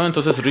fui yo,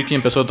 entonces Ricky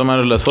empezó a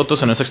tomar las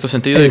fotos en el sexto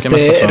sentido. ¿Y qué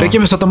más pasó? Ricky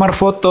empezó a tomar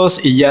fotos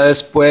y ya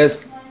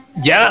después,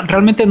 ya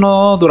realmente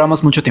no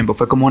duramos mucho tiempo.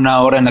 Fue como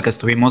una hora en la que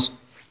estuvimos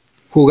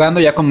jugando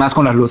ya con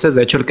las luces.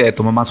 De hecho, el que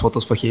tomó más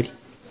fotos fue Gil.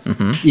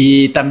 Uh-huh.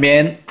 Y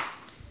también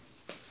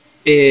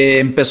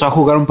empezó a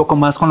jugar un poco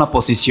más con la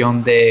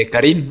posición de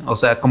Karim. O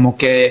sea, como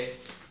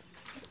que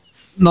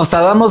nos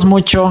tardamos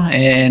mucho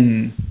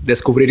en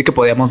descubrir que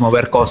podíamos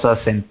mover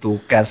cosas en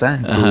tu casa,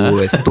 en tu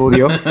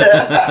estudio.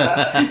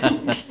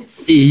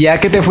 Y ya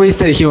que te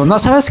fuiste dijimos, no,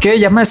 ¿sabes qué?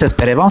 Ya me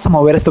desesperé, vamos a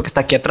mover esto que está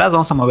aquí atrás,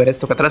 vamos a mover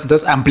esto que atrás.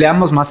 Entonces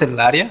ampliamos más el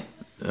área.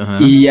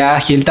 Y ya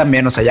Gil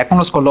también, o sea, ya con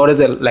los colores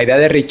de la idea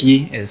de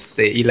Ricky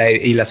y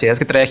las ideas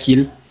que trae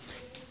Gil,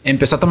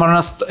 empezó a tomar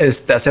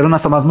hacer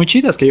unas tomas muy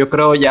chidas que yo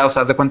creo ya, o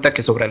sea, haz de cuenta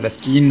que sobre la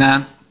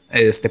esquina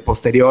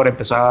posterior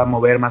empezó a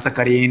mover más a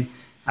Karim,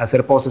 a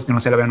hacer poses que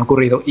no se le habían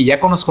ocurrido, y ya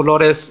con los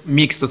colores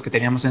mixtos que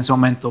teníamos en ese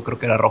momento, creo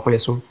que era rojo y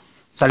azul,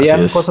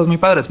 salían cosas muy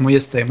padres, muy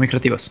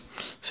creativas.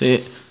 Sí.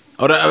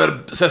 Ahora, a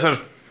ver, César,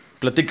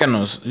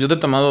 platícanos. Yo te he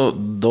tomado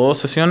 2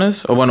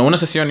 sesiones, o bueno, una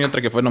sesión y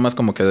otra que fue nomás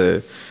como que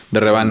de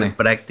rebane.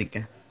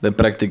 De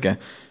práctica.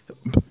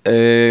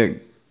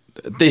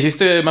 ¿Te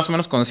hiciste más o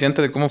menos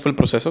consciente de cómo fue el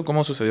proceso?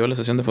 ¿Cómo sucedió la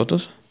sesión de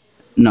fotos?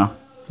 No.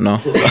 No.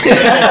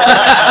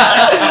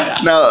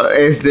 No,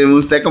 me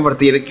gustaría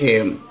compartir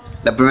que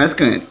la primera vez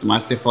que me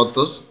tomaste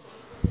fotos,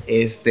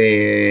 pues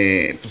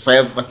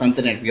fue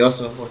bastante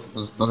nervioso, porque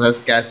pues no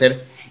sabes qué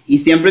hacer. Y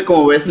siempre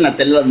como ves en la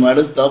tele los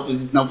modelos y todo, pues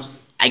dices, no,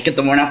 pues hay que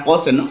tomar una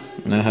pose, ¿no?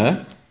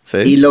 Ajá, sí.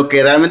 Y lo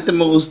que realmente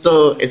me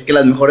gustó es que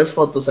las mejores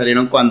fotos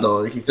salieron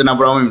cuando dijiste una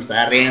broma y me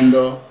estaba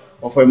riendo,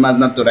 o fue más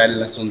natural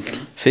el asunto, ¿no?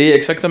 Sí,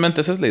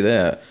 exactamente, esa es la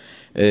idea.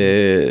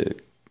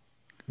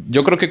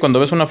 Yo creo que cuando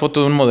ves una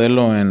foto de un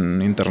modelo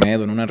en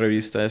internet o en una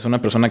revista, es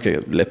una persona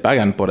que le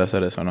pagan por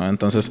hacer eso, ¿no?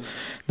 Entonces,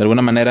 de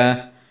alguna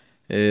manera,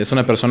 es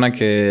una persona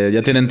que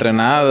ya tiene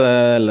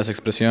entrenada las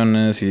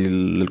expresiones y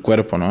el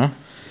cuerpo, ¿no?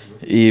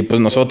 Y pues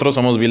nosotros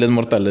somos viles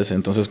mortales,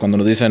 entonces cuando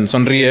nos dicen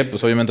sonríe,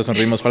 pues obviamente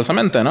sonrimos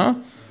falsamente, ¿no?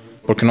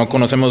 Porque no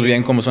conocemos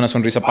bien cómo es una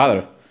sonrisa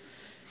padre.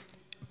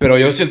 Pero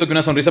yo siento que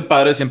una sonrisa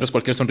padre siempre es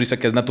cualquier sonrisa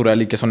que es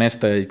natural y que es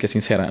honesta y que es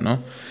sincera, ¿no?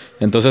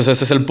 Entonces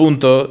ese es el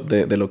punto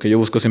de lo que yo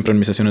busco siempre en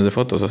mis sesiones de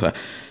fotos. O sea,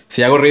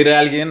 si hago reír a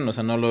alguien, o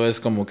sea, no lo es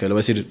como que le voy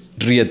a decir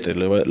ríete,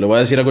 le voy a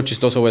decir algo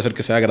chistoso, voy a hacer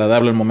que sea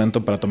agradable el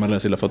momento para tomarle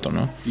así la foto,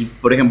 ¿no? Y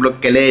por ejemplo,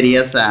 ¿qué le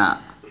dirías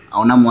a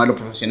una modelo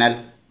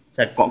profesional? O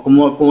sea,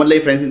 ¿cómo es la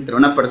diferencia entre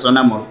una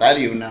persona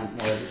mortal y una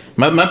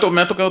modelo?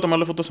 Me ha tocado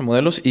tomarle fotos a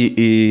modelos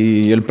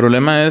y el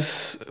problema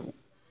es...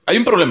 Hay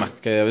un problema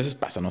que a veces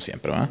pasa, no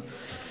siempre, ¿verdad?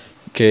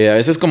 Que a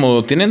veces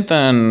como tienen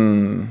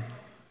tan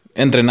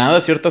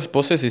entrenadas ciertas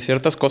poses y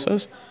ciertas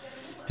cosas,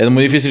 es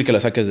muy difícil que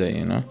las saques de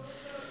ahí, ¿no?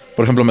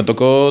 Por ejemplo, me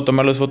tocó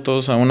tomarles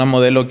fotos a una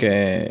modelo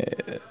que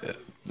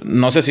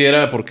no sé si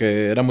era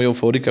porque era muy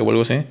eufórica o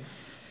algo así,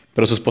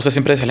 pero su esposa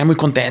siempre salía muy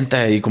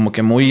contenta y como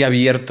que muy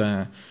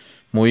abierta,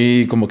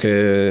 muy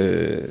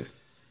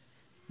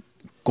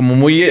como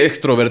muy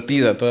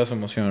extrovertida toda su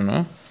emoción,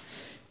 ¿no?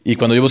 Y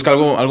cuando yo busco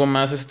algo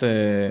más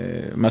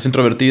más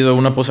introvertido,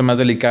 una pose más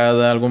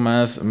delicada, algo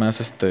más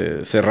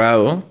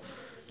cerrado,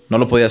 no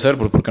lo podía hacer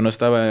porque no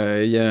estaba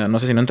ella, no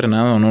sé si no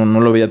entrenado,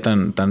 no lo veía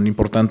tan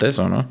importante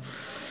eso, ¿no?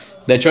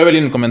 De hecho,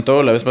 Evelyn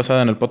comentó la vez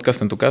pasada en el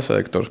podcast en tu casa,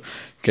 Héctor,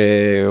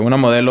 que una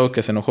modelo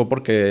que se enojó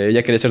porque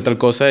ella quería hacer tal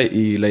cosa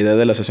y la idea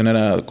de la sesión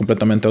era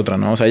completamente otra,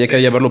 ¿no? O sea, ella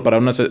quería llevarlo para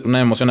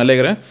una emoción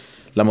alegre,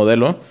 la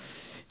modelo,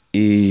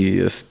 y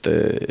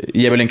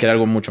Evelyn quería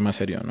algo mucho más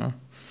serio, ¿no?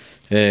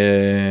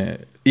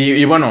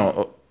 Y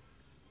bueno,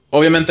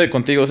 obviamente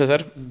contigo,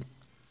 César,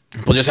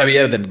 pues yo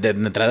sabía de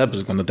entrada,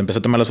 pues cuando te empecé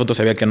a tomar las fotos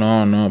sabía que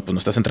no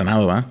estás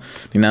entrenado, ¿va?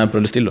 Ni nada por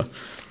el estilo.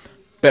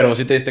 Pero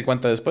sí te diste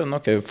cuenta después,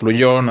 ¿no? Que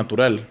fluyó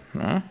natural,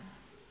 ¿no?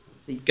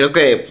 Sí, creo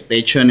que, pues, de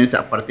hecho,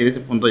 a partir de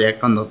ese punto ya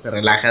cuando te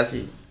relajas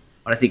y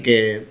ahora sí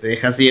que te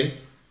dejas ir,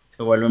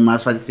 se vuelve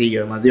más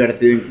sencillo, más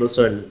divertido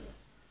incluso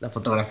la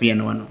fotografía,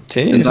 ¿no? Bueno,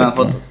 Sí, te toman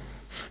exacto. fotos.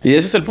 Y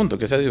ese es el punto,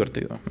 que sea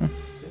divertido, ¿no?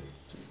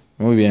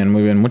 Muy bien,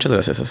 muy bien. Muchas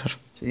gracias, César.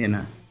 Sí, de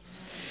nada.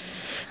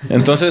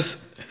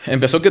 Entonces,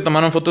 empezó que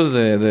tomaron fotos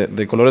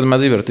de colores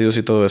más divertidos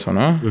y todo eso,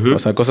 ¿no? O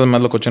sea, cosas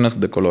más locochonas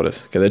de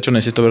colores. Que de hecho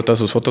necesito ver todas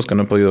sus fotos, que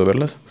no he podido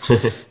verlas.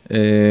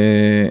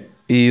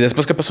 ¿Y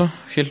después qué pasó,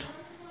 Gil?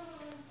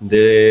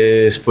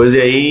 Después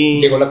de ahí...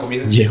 Llegó la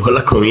comida. Llegó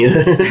la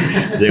comida.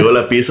 Llegó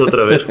la pizza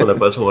otra vez, con la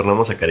cual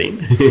sobornamos a Karim.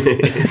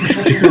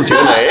 Sí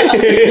funciona,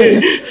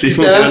 ¿eh? Sí Si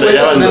se dan funciona. cuenta,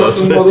 Ya van tenemos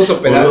dos. un modus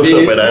operandi. Modus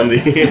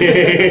operandi.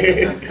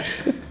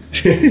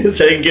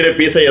 Si alguien quiere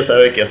pizza, ya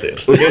sabe qué hacer.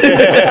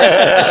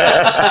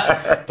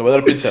 Te voy a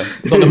dar pizza.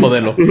 ¿Dónde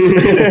modelo?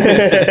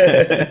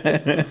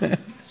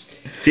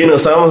 Sí,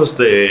 nos estábamos,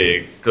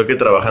 creo que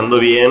trabajando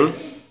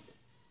bien.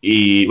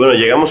 Y bueno,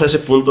 llegamos a ese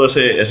punto,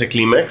 ese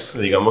clímax,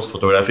 digamos,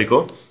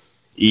 fotográfico.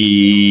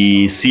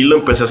 Y sí lo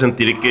empecé a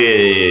sentir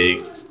que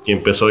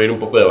empezó a ir un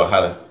poco de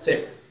bajada. Sí.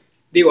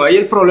 Digo, ahí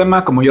el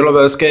problema, como yo lo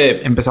veo, es que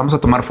empezamos a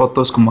tomar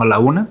fotos como a la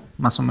 1,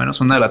 más o menos,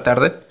 1 de la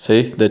tarde.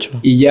 Sí, de hecho.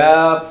 Y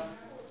ya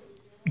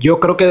yo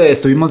creo que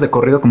estuvimos de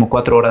corrido como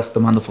 4 horas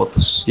tomando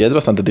fotos. Ya es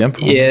bastante tiempo.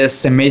 Y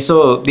se me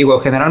hizo, digo,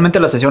 generalmente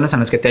las sesiones en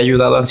las que te he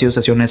ayudado han sido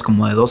sesiones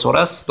como de 2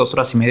 horas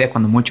y media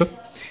cuando mucho.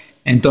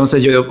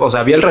 Entonces yo, o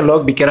sea, vi el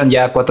reloj, vi que eran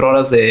ya 4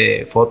 horas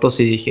de fotos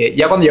y dije,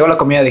 ya cuando llegó la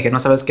comida dije, no,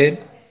 ¿sabes qué?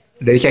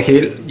 Le dije a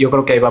Gil, yo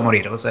creo que ahí va a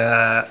morir. O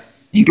sea,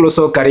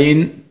 incluso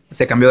Karim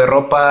se cambió de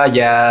ropa,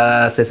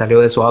 ya se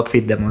salió de su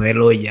outfit de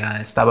modelo y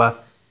ya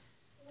estaba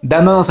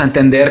dándonos a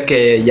entender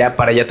que ya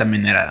para ella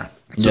también era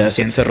Ya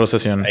suficiente. cerró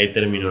sesión. Ahí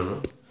terminó,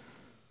 ¿no?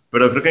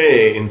 Pero creo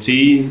que en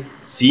sí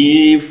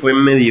fue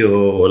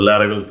medio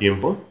largo el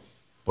tiempo.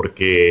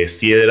 Porque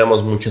sí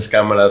éramos muchas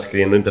cámaras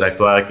queriendo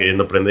interactuar,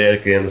 queriendo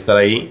aprender, queriendo estar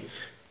ahí.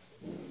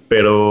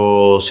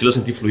 Pero sí lo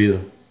sentí fluido.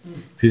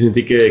 Sí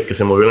sentí que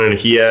se movió la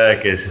energía,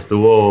 que se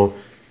estuvo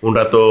un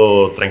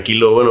rato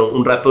tranquilo. Bueno,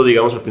 un rato,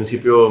 digamos, al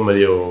principio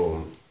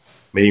medio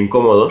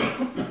incómodo,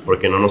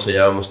 porque no nos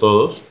hallábamos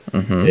todos.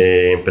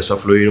 Empezó a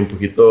fluir un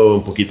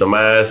poquito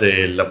más.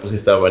 La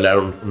pusiste a bailar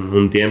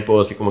un tiempo,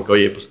 así como que,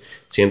 oye, pues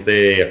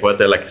siente,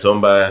 acuérdate de la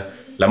kizomba.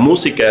 La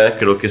música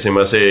creo que se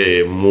me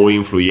hace muy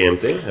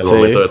influyente al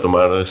momento de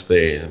tomar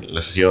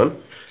la sesión,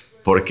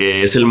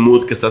 porque es el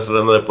mood que estás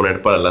tratando de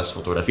poner para las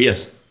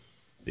fotografías.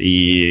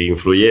 Y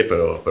influye,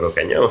 pero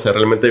cañón. O sea,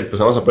 realmente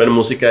empezamos a poner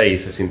música y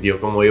se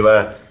sintió como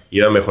iba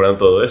mejorando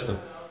todo esto.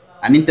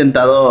 ¿Han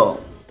intentado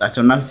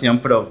hacer una sesión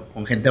pero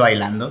con gente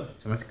bailando?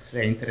 Se me hace que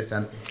sería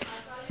interesante.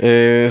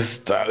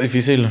 Está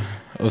difícil.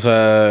 O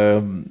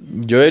sea,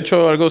 yo he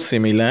hecho algo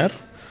similar,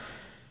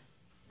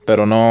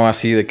 pero no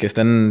así de que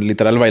estén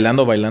literal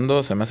bailando.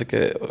 Se me hace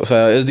que... O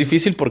sea, es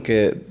difícil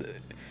porque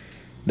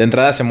de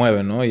entrada se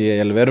mueven, ¿no? Y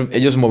al ver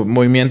ellos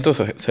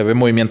movimientos, se ve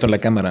movimiento en la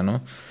cámara,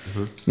 ¿no?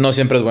 No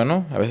siempre es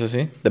bueno, a veces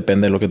sí.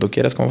 Depende de lo que tú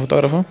quieras como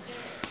fotógrafo.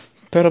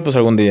 Pero pues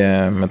algún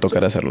día me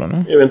tocará hacerlo,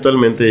 ¿no?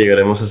 Eventualmente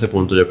llegaremos a ese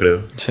punto, yo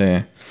creo. Sí.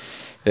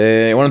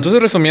 Bueno,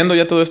 entonces resumiendo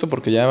ya todo esto,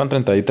 porque ya van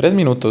 33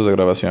 minutos de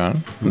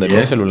grabación de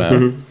mi celular.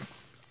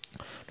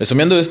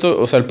 Resumiendo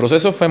esto, o sea, el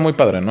proceso fue muy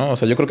padre, ¿no? O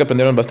sea, yo creo que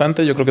aprendieron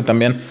bastante. Yo creo que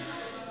también...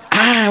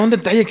 un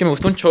detalle que me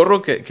gustó un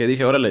chorro, que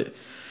dije, órale,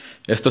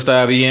 esto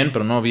está bien,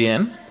 pero no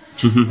bien.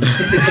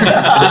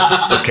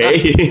 Ok.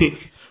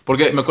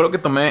 Porque me acuerdo que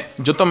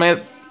yo tomé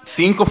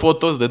 5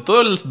 fotos. De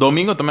todo el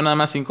domingo tomé nada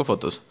más 5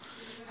 fotos,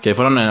 que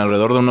fueron en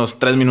alrededor de unos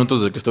 3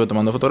 minutos de que estuve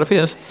tomando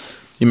fotografías.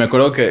 Y me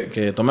acuerdo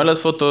que tomé las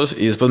fotos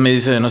y después me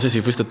dice, no sé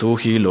si fuiste tú,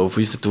 Gil, o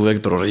fuiste tú,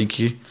 Héctor o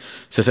Ricky.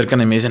 Se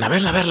acercan y me dicen, a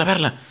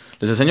verla.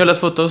 Les enseño las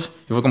fotos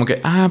y fue como que,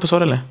 pues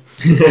órale.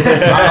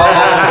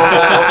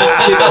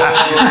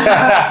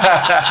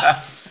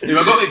 Y me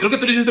acuerdo, creo que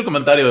tú le hiciste el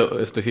comentario,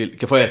 Gil,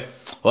 que fue,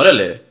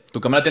 órale, tu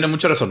cámara tiene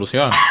mucha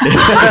resolución.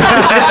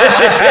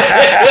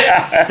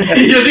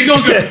 Y yo así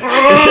como que...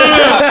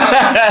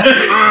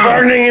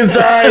 Burning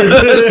inside.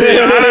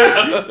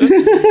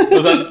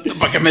 O sea,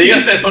 para que me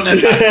digas eso,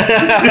 neta.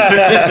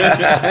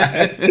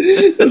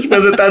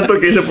 Después de tanto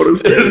que hice por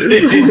ustedes.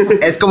 Sí,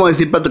 Es como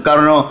decir para tu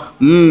carro,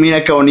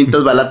 mira qué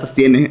bonitas balatas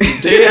tiene.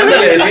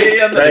 ándale,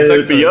 ¿Traes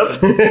el exacto. pillot?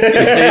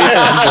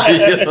 Sí,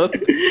 el pillot.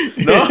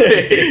 ¿No?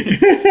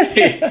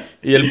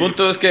 Y el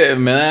punto es que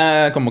me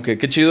da como que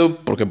qué chido,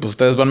 porque pues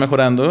ustedes van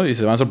mejorando y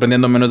se van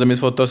sorprendiendo menos de mis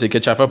fotos, y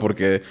qué chafa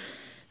porque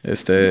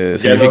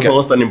Ya no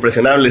somos tan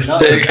impresionables.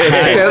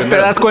 Te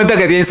das cuenta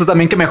que tienes tú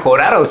también que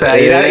mejorar, o sea,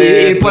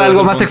 ir por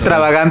algo más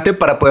extravagante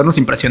para podernos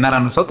impresionar a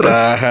nosotros.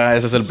 Ajá,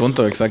 ese es el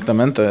punto,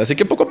 exactamente. Así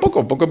que poco a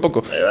poco.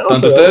 Vamos,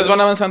 Tanto ustedes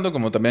van avanzando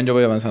como también yo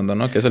voy avanzando,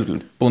 ¿no? Que es el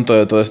punto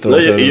de todo esto. No,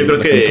 yo creo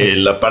que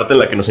la parte en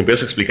la que nos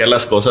empiezas a explicar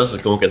las cosas,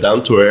 como que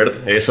down to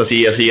earth, es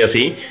así,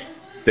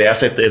 te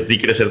hace a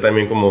ti crecer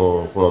también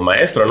como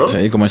maestro, ¿no?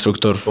 Sí, como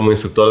instructor. Como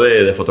instructor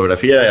de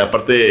fotografía.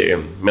 Aparte,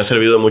 me ha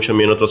servido mucho a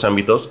mí en otros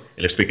ámbitos.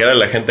 El explicar a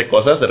la gente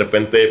cosas, de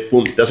repente,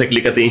 pum, te hace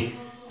clic a ti.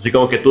 Así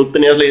como que tú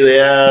tenías la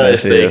idea,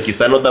 Así es.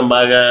 quizá no tan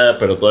vaga,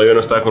 pero todavía no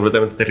estaba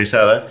completamente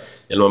aterrizada.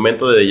 Y al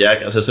momento de ya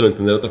hacérselo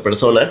entender a otra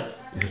persona,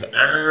 dices,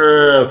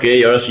 ok,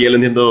 ahora sí ya lo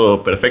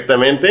entiendo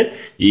perfectamente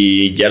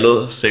y ya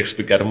lo sé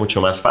explicar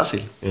mucho más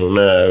fácil en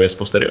una vez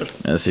posterior.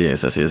 Así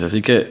es, así es.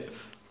 Así que,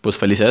 pues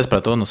felicidades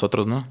para todos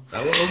nosotros, ¿no?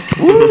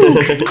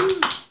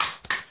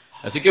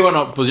 Así que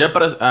bueno, pues ya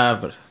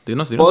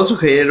dinos. ¿Puedo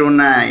sugerir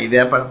una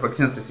idea para la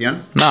próxima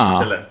sesión?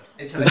 No.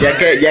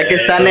 Ya que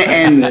están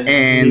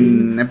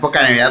en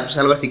época de Navidad, pues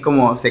algo así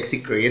como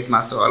Sexy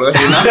Christmas o algo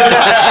así, ¿no?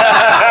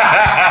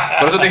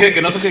 Por eso te dije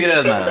que no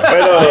sugirieras nada.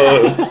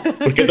 Bueno,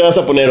 ¿por qué te vas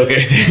a poner o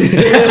qué?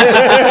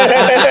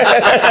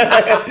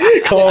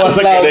 ¿Cómo vas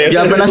a querer?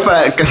 Yo apenas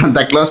para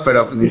Santa Claus,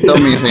 pero pues, necesito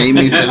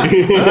mis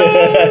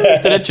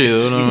Estaría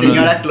chido, ¿no?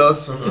 Señora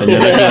Claus.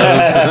 Señora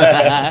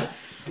Claus.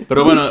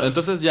 Pero bueno,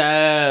 entonces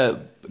ya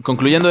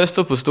concluyendo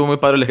esto, pues estuvo muy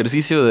padre el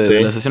ejercicio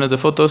de las sesiones de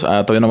fotos.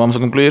 Todavía no vamos a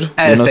concluir.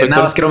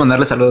 Nada más quiero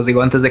mandarle saludos.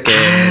 Digo, antes de que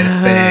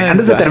antes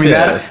de gracias.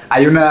 terminar,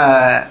 hay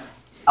una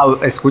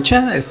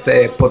escucha,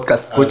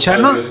 podcast escucha,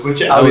 ¿no?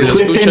 Audio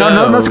Sí, escucha,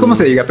 no sé cómo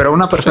se diga, pero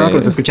una persona Sí. que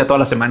nos escucha todas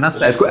las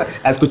semanas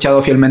ha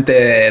escuchado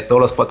fielmente todos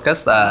los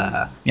podcasts,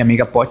 a mi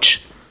amiga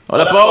Poch.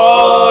 ¡Hola,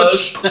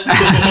 Poch!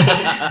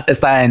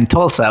 Está en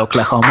Tulsa,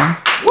 Oklahoma.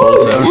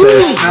 Tulsa.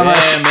 Entonces, nada más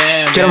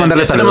Bien. quiero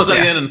mandarle Ya tenemos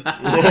saludos. a alguien.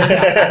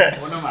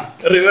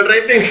 Arriba el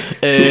rating.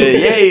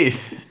 Yay.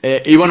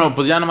 Y bueno,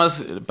 pues ya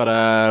nomás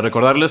para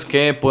recordarles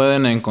que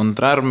pueden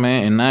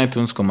encontrarme en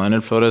iTunes como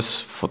Daniel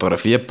Flores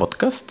Fotografía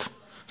Podcast,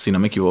 si no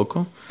me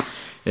equivoco.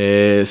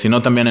 Si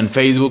no, también en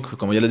Facebook,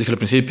 como ya les dije al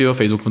principio,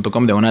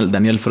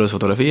 facebook.com/Daniel Flores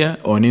Fotografía,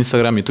 o en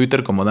Instagram y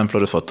Twitter como Dan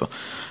Flores Foto.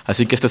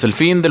 Así que este es el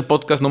fin del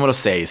podcast número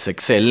 6.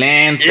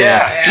 ¡Excelente!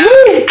 Yeah.